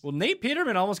nice. Well, Nate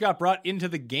Peterman almost got brought into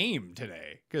the game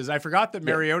today because I forgot that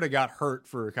Mariota got hurt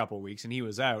for a couple of weeks and he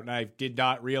was out. And I did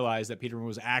not realize that Peterman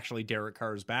was actually Derek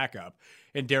Carr's backup.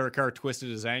 And Derek Carr twisted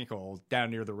his ankle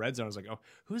down near the red zone. I was like, oh,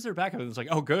 who's their backup? And it's like,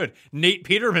 oh, good. Nate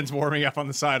Peterman's warming up on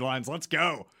the sidelines. Let's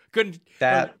go.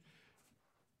 That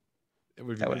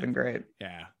would have been great.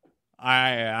 Yeah.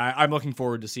 I'm looking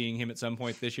forward to seeing him at some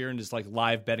point this year and just like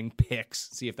live betting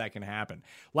picks, see if that can happen.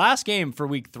 Last game for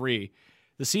week 3,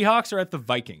 the Seahawks are at the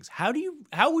Vikings. How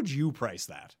would you price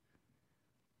that?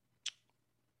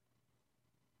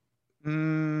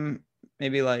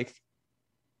 Maybe like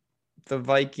the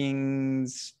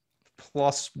Vikings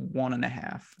plus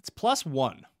 1.5. It's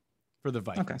 +1 for the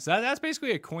Vikings. Okay. So that's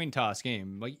basically a coin toss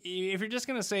game. Like, if you're just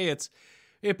going to say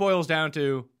it boils down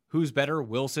to who's better,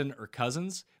 Wilson or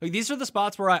Cousins? Like, these are the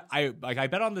spots where I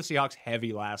bet on the Seahawks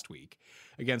heavy last week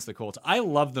against the Colts. I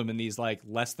love them in these like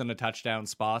less than a touchdown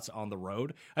spots on the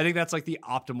road. I think that's like the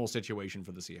optimal situation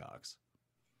for the Seahawks.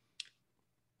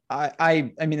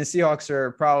 I mean, the Seahawks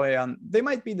are probably they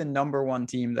might be the number one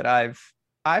team that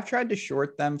I've tried to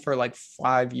short them for like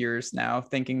 5 years now,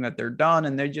 thinking that they're done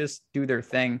and they just do their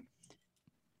thing.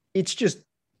 It's just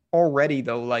already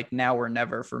though, like now or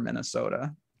never for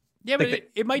Minnesota. Yeah, but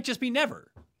it might just be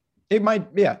never. It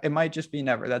might just be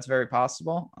never. That's very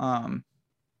possible.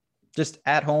 Just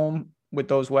at home with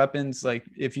those weapons, like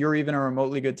if you're even a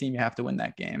remotely good team, you have to win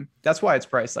that game. That's why it's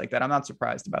priced like that. I'm not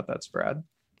surprised about that spread.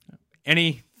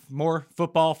 Any more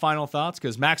football final thoughts?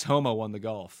 Because Max Homa won the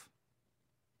golf.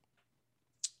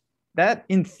 That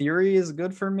in theory is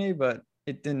good for me, but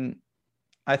it didn't.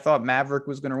 I thought Maverick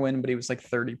was going to win, but he was like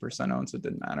 30% owned, so it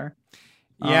didn't matter.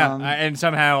 Yeah, and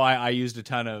somehow I used a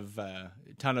ton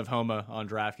of Homa on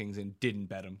DraftKings and didn't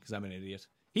bet him because I'm an idiot.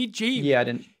 I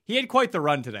didn't. He had quite the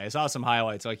run today. I saw some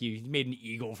highlights. Like he made an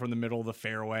eagle from the middle of the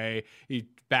fairway. He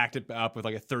backed it up with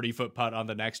like a 30-foot putt on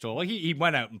the next hole. Like he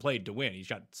went out and played to win. He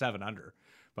shot 7 under,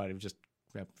 but it was just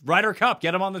Ryder Cup.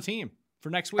 Get him on the team for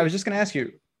next week. I was just going to ask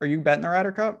you, are you betting the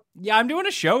Ryder Cup? Yeah, I'm doing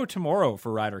a show tomorrow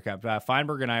for Ryder Cup.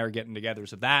 Feinberg and I are getting together,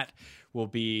 so that will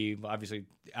be obviously.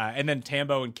 And then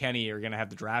Tambo and Kenny are going to have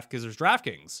the draft because there's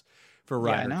DraftKings for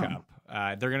Ryder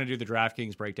Cup. They're going to do the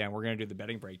DraftKings breakdown. We're going to do the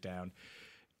betting breakdown.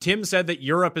 Tim said that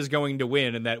Europe is going to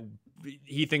win and that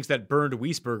he thinks that Bernd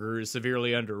Wiesberger is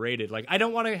severely underrated. Like, I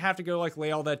don't want to have to go like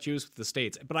lay all that juice with the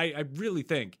States, but I really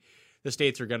think the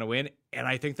States are going to win, and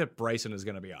I think that Bryson is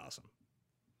going to be awesome.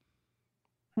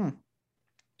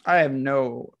 I have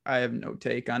no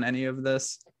take on any of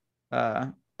this.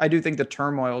 I do think the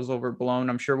turmoil is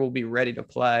overblown. I'm sure we'll be ready to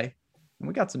play, and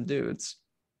we got some dudes.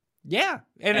 Yeah,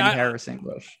 and Harris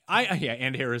English.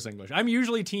 And Harris English. I'm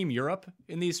usually Team Europe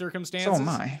in these circumstances. So am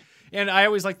I. And I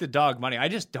always like the dog money. I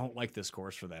just don't like this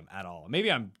course for them at all.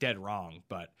 Maybe I'm dead wrong,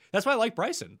 but that's why I like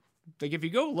Bryson. Like if you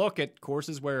go look at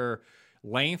courses where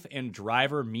length and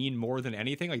driver mean more than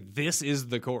anything, like this is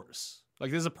the course. Like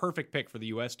this is a perfect pick for the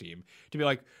U.S. team to be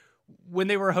like when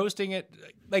they were hosting it,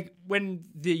 like when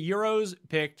the Euros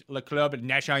picked Le Club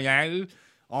National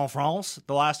en France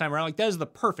the last time around, like that is the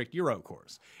perfect Euro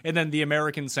course. And then the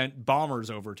Americans sent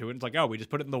bombers over to it. It's like, oh, we just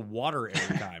put it in the water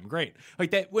every time. Great.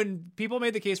 Like that when people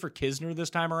made the case for Kisner this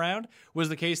time around was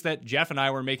the case that Jeff and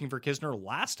I were making for Kisner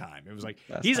last time. It was like,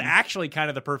 he's actually kind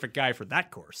of the perfect guy for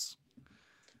that course.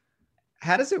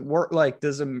 How does it work? Like,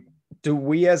 do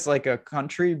we as like a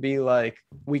country be like,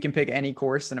 we can pick any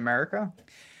course in America?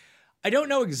 I don't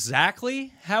know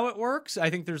exactly how it works.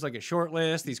 I think there's like a short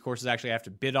list. These courses actually have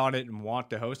to bid on it and want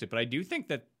to host it. But I do think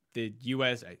that the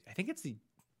U.S., I think it's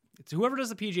whoever does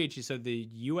the PGA, so the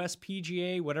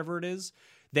USPGA, whatever it is,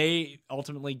 they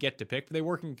ultimately get to pick. But they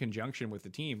work in conjunction with the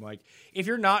team. Like if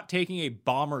you're not taking a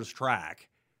bomber's track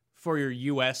for your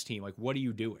U.S. team, like what are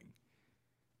you doing?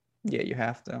 Yeah, you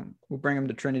have to. We'll bring them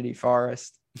to Trinity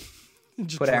Forest.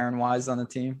 Put Aaron Wise on the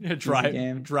team.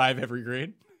 Drive every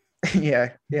green.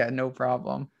 Yeah, no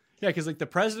problem. Yeah, because like the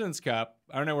President's Cup,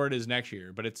 I don't know where it is next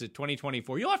year, but it's at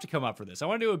 2024. You'll have to come up for this. I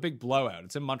want to do a big blowout.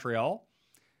 It's in Montreal.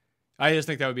 I just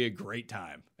think that would be a great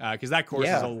time because that course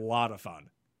is a lot of fun.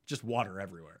 Just water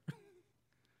everywhere.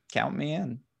 Count me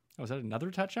in. Oh, was that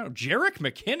another touchdown? Jerick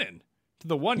McKinnon to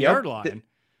the 1 yard line.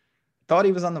 Thought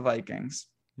he was on the Vikings.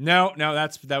 No,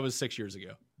 that was 6 years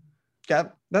ago. Yeah,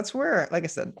 that's where, like I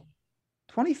said,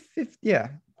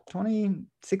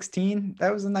 2016.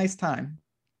 That was a nice time.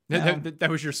 That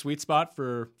was your sweet spot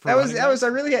for I was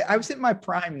hitting my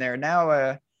prime there.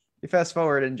 Now you fast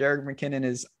forward and Jerick McKinnon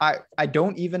is I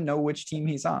don't even know which team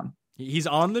he's on. He's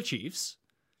on the Chiefs.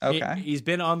 Okay. He's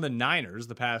been on the Niners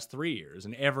the past 3 years,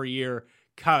 and every year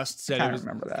Cust said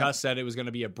it was going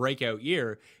to be a breakout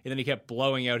year, and then he kept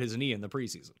blowing out his knee in the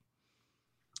preseason.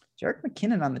 Jerick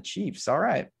McKinnon on the Chiefs. All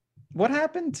right. What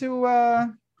happened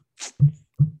to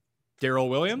Darrell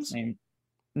Williams?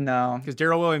 No. Because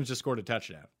Darrell Williams just scored a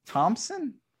touchdown.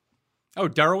 Thompson? Oh,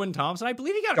 Darwin Thompson? I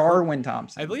believe he got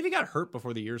Thompson. I believe he got hurt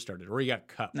before the year started, or he got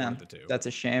cut one of the two. That's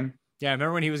a shame. Yeah,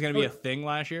 remember when he was going to be a thing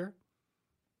last year?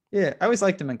 Yeah, I always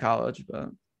liked him in college, but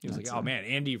he was like, oh man,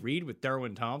 Andy Reid with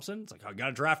Darwin Thompson? It's like, I got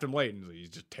to draft him late. And he's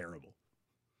just terrible.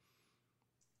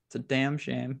 It's a damn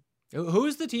shame.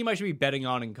 Who's the team I should be betting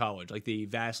on in college? Like the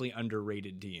vastly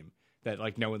underrated team that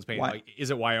like no one's paying. Like,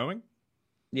 is it Wyoming?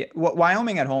 Yeah,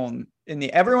 Wyoming at home.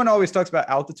 Everyone always talks about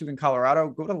altitude in Colorado.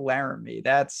 Go to Laramie.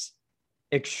 That's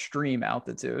extreme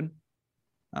altitude.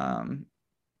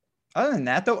 Other than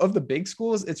that, though, of the big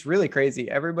schools, it's really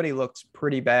crazy. Everybody looks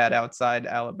pretty bad outside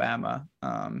Alabama.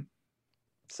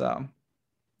 So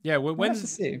Yeah, we'll have to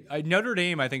when's see. Notre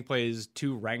Dame? I think plays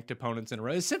 2 ranked opponents in a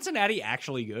row. Is Cincinnati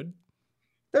actually good?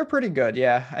 They're pretty good.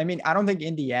 Yeah. I mean, I don't think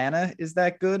Indiana is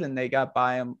that good, and they got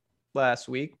by them last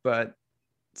week, but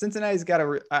Cincinnati's got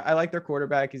I like their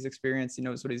quarterback. He's experienced. He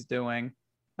knows what he's doing.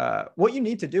 What you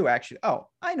need to do, actually. Oh,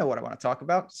 I know what I want to talk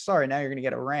about. Sorry, now you're going to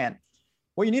get a rant.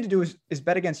 What you need to do is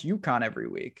bet against UConn every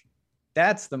week.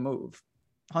 That's the move,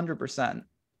 100%.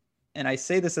 And I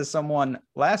say this as someone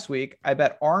last week, I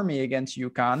bet Army against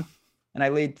UConn, and I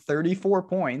laid 34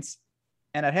 points.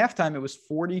 And at halftime, it was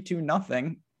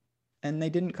 42-0, and they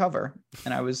didn't cover.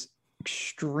 And I was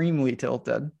extremely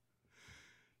tilted.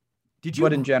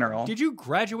 But in general, did you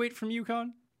graduate from UConn?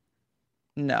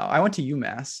 No, I went to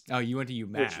UMass. Oh, you went to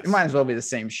UMass. It might as well be the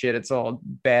same shit. It's all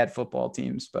bad football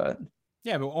teams, but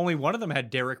yeah, but only one of them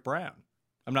had Derek Brown.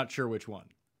 I'm not sure which one.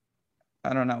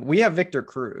 I don't know. We have Victor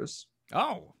Cruz.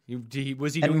 Oh,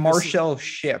 was he and doing Marshall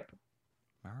Ship?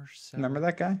 Marshall. Remember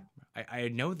that guy? I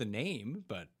know the name,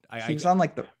 but he was on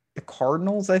like the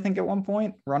Cardinals, I think, at one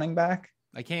point, running back.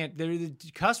 I can't.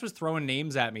 Cuss was throwing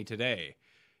names at me today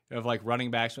of like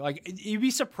running backs. Like you'd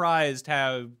be surprised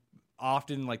how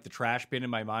often like the trash bin in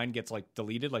my mind gets like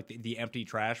deleted, like the empty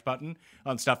trash button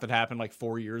on stuff that happened like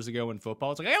 4 years ago in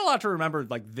football. It's like I got a lot to remember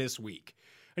like this week.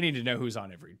 I need to know who's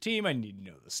on every team. I need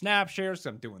to know the snap shares because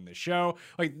I'm doing this show.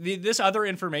 Like this other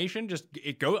information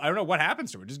it goes. I don't know what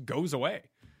happens to it. It just goes away.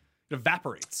 It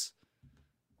evaporates.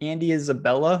 Andy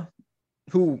Isabella,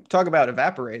 who talk about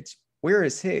evaporates. Where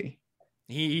is he?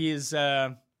 He is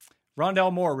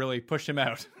Rondell Moore really pushed him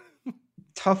out.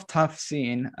 Tough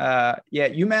scene. Yeah,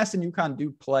 UMass and UConn do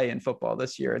play in football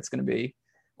this year. It's going to be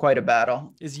quite a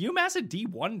battle. Is UMass a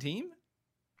D1 team?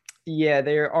 Yeah,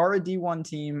 they are a D1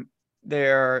 team. They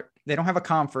don't have a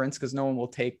conference because no one will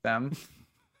take them.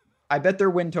 I bet their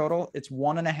win total, it's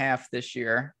 1.5 this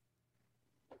year.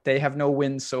 They have no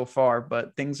wins so far,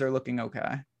 but things are looking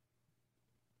okay.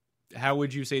 How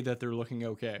would you say that they're looking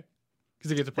okay? Because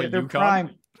they get to play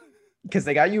UConn? Because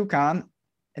they got UConn,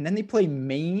 and then they play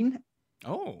Maine.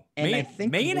 Oh, and Maine, I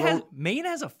think Maine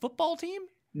has a football team?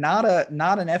 Not an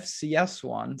FCS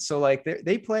one. So like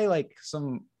they play like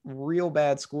some real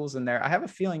bad schools in there. I have a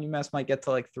feeling UMass might get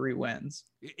to like 3 wins.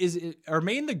 Are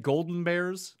Maine the Golden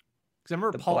Bears? Because I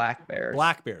remember Black Bears.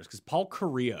 Black Bears, because Paul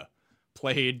Correa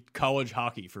played college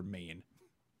hockey for Maine.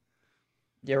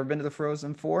 You ever been to the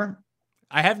Frozen Four?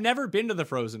 I have never been to the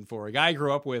Frozen Four. A guy I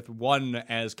grew up with won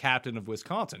as captain of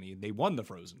Wisconsin. They won the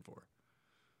Frozen Four.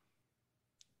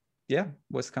 Yeah,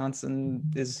 Wisconsin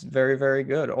is very, very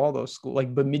good. All those schools,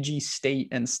 like Bemidji State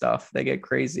and stuff, they get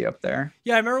crazy up there.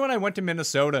 Yeah, I remember when I went to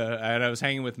Minnesota and I was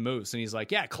hanging with Moose, and he's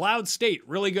like, yeah, Cloud State,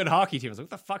 really good hockey team. I was like,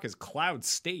 what the fuck is Cloud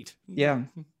State? Yeah.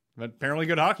 But apparently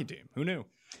good hockey team. Who knew?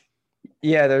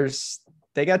 Yeah,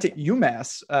 they got to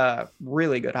UMass,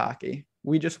 really good hockey.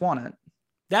 We just won it.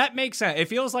 That makes sense. It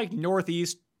feels like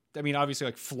Northeast. I mean, obviously,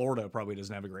 like Florida probably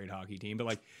doesn't have a great hockey team, but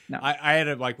like no. I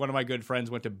had one of my good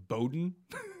friends went to Bowdoin.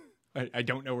 I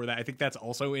don't know where that. I think that's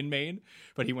also in Maine,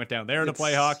 but he went down there to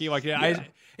play hockey. Like, yeah.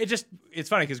 It's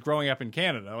funny because growing up in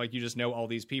Canada, like you just know all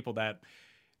these people that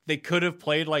they could have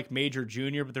played like major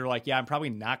junior, but they're like, yeah, I'm probably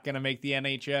not going to make the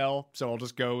NHL. So I'll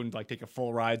just go and like take a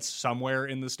full ride somewhere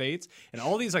in the States. And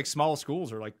all these like small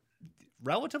schools are like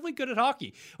relatively good at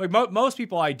hockey. Like most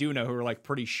people I do know who are like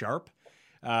pretty sharp.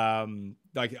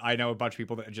 Like I know a bunch of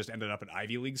people that just ended up at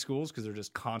Ivy League schools because they're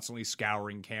just constantly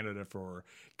scouring Canada for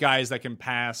guys that can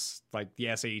pass like the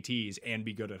SATs and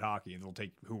be good at hockey, and they'll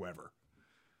take whoever.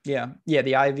 Yeah.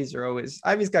 The Ivies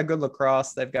got good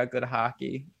lacrosse. They've got good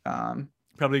hockey.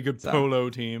 Probably a good polo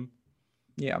team.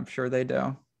 Yeah, I'm sure they do.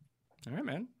 All right,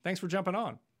 man. Thanks for jumping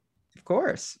on. Of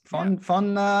course. Fun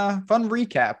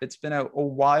recap. It's been a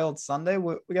wild Sunday.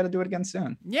 We got to do it again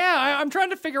soon. Yeah, I'm trying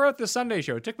to figure out the Sunday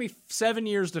show. It took me 7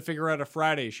 years to figure out a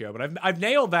Friday show, but I've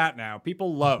nailed that now.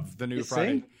 People love the new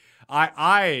Friday. See?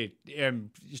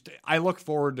 I look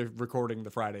forward to recording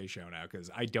the Friday show now because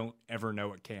I don't ever know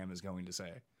what Cam is going to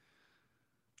say.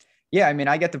 Yeah, I mean,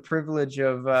 I get the privilege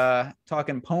of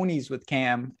talking ponies with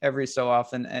Cam every so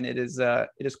often, and it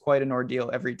is quite an ordeal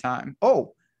every time.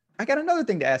 Oh, I got another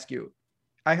thing to ask you.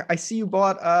 I see you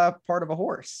bought part of a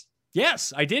horse.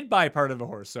 Yes, I did buy part of a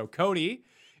horse. So Cody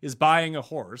is buying a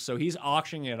horse, so he's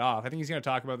auctioning it off. I think he's going to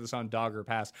talk about this on Dogger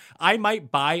Pass. I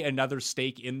might buy another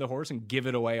stake in the horse and give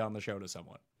it away on the show to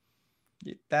someone.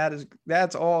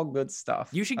 That's all good stuff.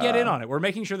 You should get in on it. We're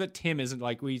making sure that Tim isn't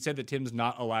like we said that Tim's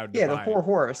not allowed to buy. The poor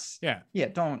horse. Yeah.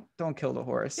 Don't kill the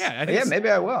horse. Yeah. Maybe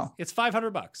I will. It's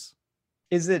 $500.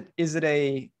 Is it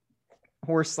a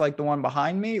horse like the one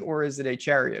behind me, or is it a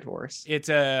chariot horse? It's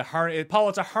Paul,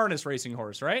 it's a harness racing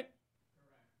horse, right?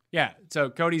 Yeah. So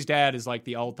Cody's dad is like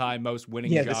the all-time most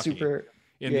winning Yeah, jockey the super.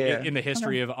 in the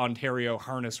history of Ontario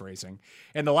harness racing.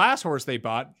 And the last horse they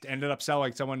bought ended up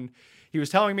selling. Someone, he was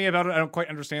telling me about it. I don't quite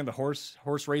understand the horse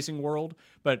racing world,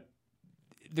 but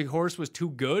the horse was too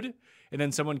good. And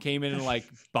then someone came in and like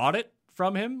bought it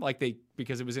from him,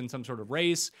 because it was in some sort of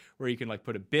race where you can like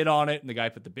put a bid on it, and the guy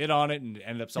put the bid on it and it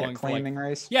ended up selling claiming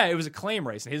race. Yeah, it was a claim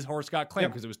race, and his horse got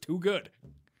claimed because it was too good.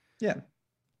 Yeah.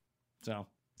 So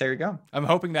there you go. I'm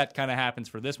hoping that kind of happens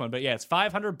for this one. But yeah, it's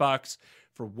 $500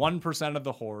 for 1% of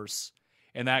the horse.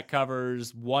 And that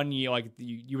covers 1 year. Like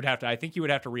you would have to, I think you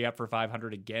would have to re-up for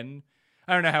 500 again.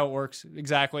 I don't know how it works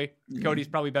exactly. Cody's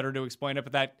probably better to explain it,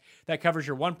 but that covers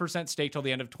your 1% stake till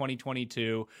the end of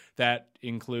 2022. That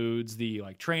includes the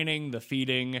like training, the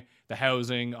feeding, the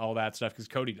housing, all that stuff. Cause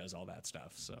Cody does all that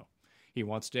stuff. So he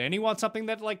wants something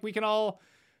that like we can all,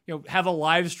 have a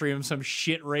live stream of some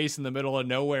shit race in the middle of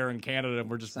nowhere in Canada, and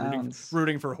we're just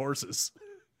rooting for horses.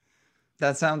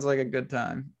 That sounds like a good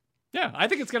time. Yeah, I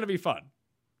think it's going to be fun.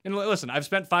 And listen, I've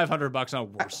spent $500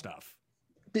 on worse stuff.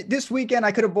 This weekend,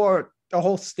 I could have bought a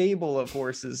whole stable of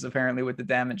horses, apparently, with the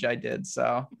damage I did.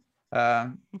 So,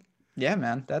 yeah,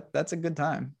 man, that's a good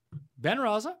time. Ben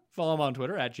Raza, follow him on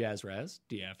Twitter at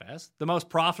JazzRazDFS. The most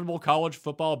profitable college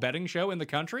football betting show in the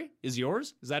country is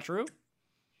yours. Is that true?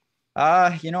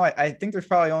 I think there's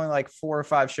probably only like 4 or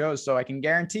 5 shows, so I can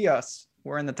guarantee us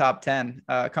we're in the top 10.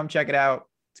 Come check it out.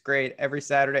 It's great every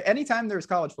Saturday. Anytime there's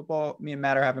college football, me and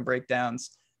Matt are having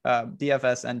breakdowns,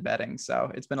 DFS and betting.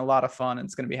 So it's been a lot of fun, and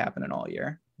it's going to be happening all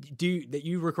year. Do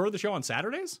you record the show on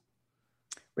Saturdays?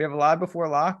 We have a live before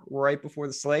lock, right before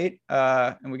the slate,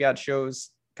 and we got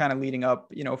shows kind of leading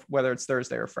up, whether it's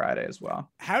Thursday or Friday as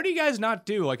well. How do you guys not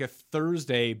do like a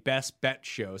Thursday best bet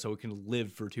show so it can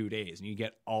live for 2 days and you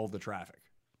get all the traffic?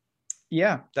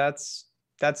 Yeah, that's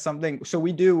something. So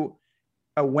we do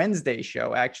a Wednesday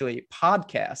show, actually,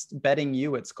 podcast, Betting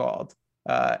You it's called,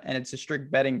 and it's a strict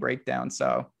betting breakdown.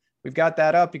 So we've got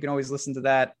that up. You can always listen to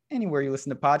that anywhere you listen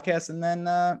to podcasts, and then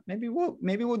maybe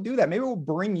we'll do that. Maybe we'll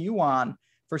bring you on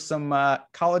for some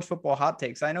college football hot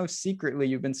takes. I know secretly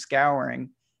you've been scouring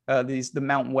the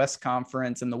Mountain West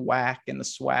Conference and the WAC and the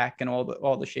SWAC and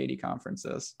all the shady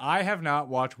conferences. I have not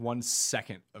watched 1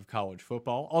 second of college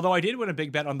football, although I did win a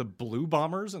big bet on the Blue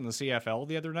Bombers in the CFL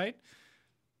the other night,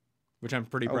 which I'm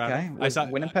pretty proud of. I saw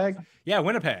Winnipeg. Yeah,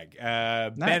 Winnipeg.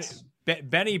 Nice.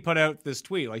 Benny put out this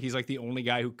tweet, like he's like the only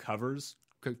guy who covers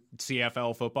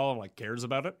CFL football and like cares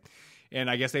about it. And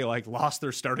I guess they like lost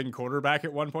their starting quarterback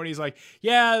at one point. He's like,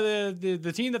 yeah,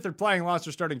 the team that they're playing lost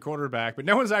their starting quarterback, but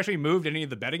no one's actually moved any of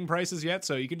the betting prices yet.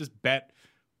 So you can just bet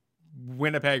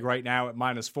Winnipeg right now at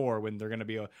 -4 when they're going to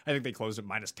be, I think they closed at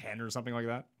 -10 or something like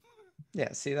that.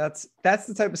 Yeah. See, that's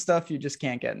the type of stuff you just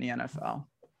can't get in the NFL.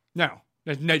 No,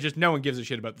 just no one gives a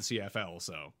shit about the CFL.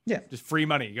 So yeah, just free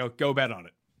money. Go bet on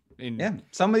it. Yeah.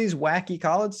 Some of these wacky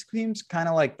college teams kind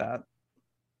of like that.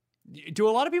 Do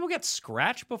a lot of people get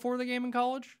scratched before the game in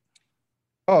college?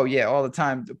 Oh yeah, all the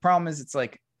time. The problem is it's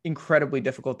like incredibly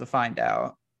difficult to find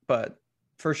out, but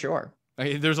for sure.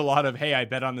 Like, there's a lot of, hey, I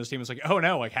bet on this team. It's like, oh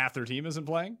no, like half their team isn't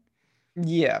playing.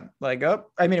 Yeah. Like,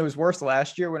 I mean, it was worse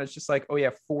last year when it's just like, oh yeah,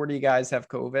 40 guys have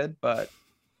COVID, but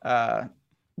yeah,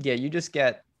 you just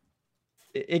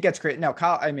it gets crazy. Now,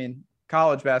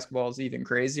 college basketball is even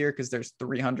crazier because there's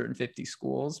 350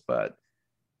 schools, but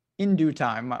in due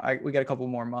time, we got a couple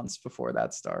more months before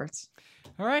that starts.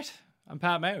 All right. I'm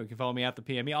Pat Mayo. You can follow me at the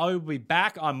PME. I'll be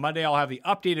back on Monday. I'll have the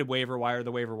updated waiver wire,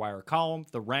 the waiver wire column,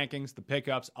 the rankings, the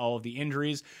pickups, all of the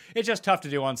injuries. It's just tough to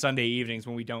do on Sunday evenings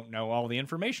when we don't know all the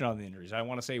information on the injuries. I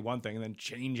want to say one thing and then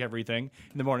change everything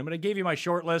in the morning. But I gave you my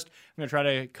short list. I'm going to try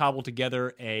to cobble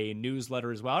together a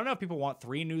newsletter as well. I don't know if people want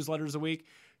 3 newsletters a week.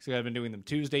 So I've been doing them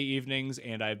Tuesday evenings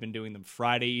and I've been doing them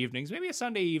Friday evenings. Maybe a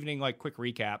Sunday evening, like quick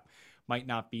recap, might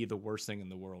not be the worst thing in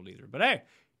the world either. But hey,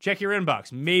 check your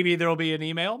inbox. Maybe there'll be an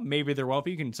email. Maybe there won't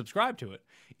be. You can subscribe to it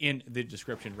in the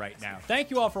description right now. Thank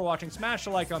you all for watching. Smash the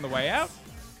like on the way out,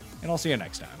 and I'll see you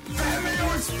next time. Pat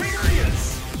Mayo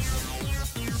Experience!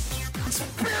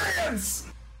 Experience!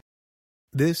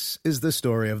 This is the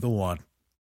story of the one.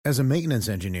 As a maintenance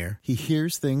engineer, he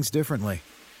hears things differently.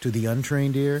 To the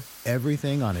untrained ear,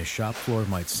 everything on his shop floor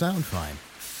might sound fine,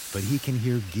 but he can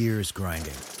hear gears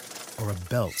grinding or a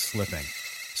belt slipping.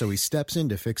 So he steps in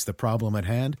to fix the problem at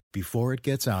hand before it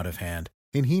gets out of hand.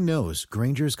 And he knows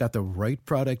Grainger's got the right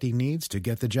product he needs to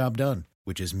get the job done,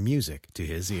 which is music to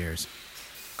his ears.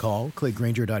 Call, click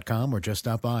Grainger.com, or just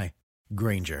stop by.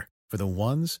 Grainger, for the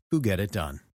ones who get it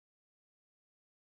done.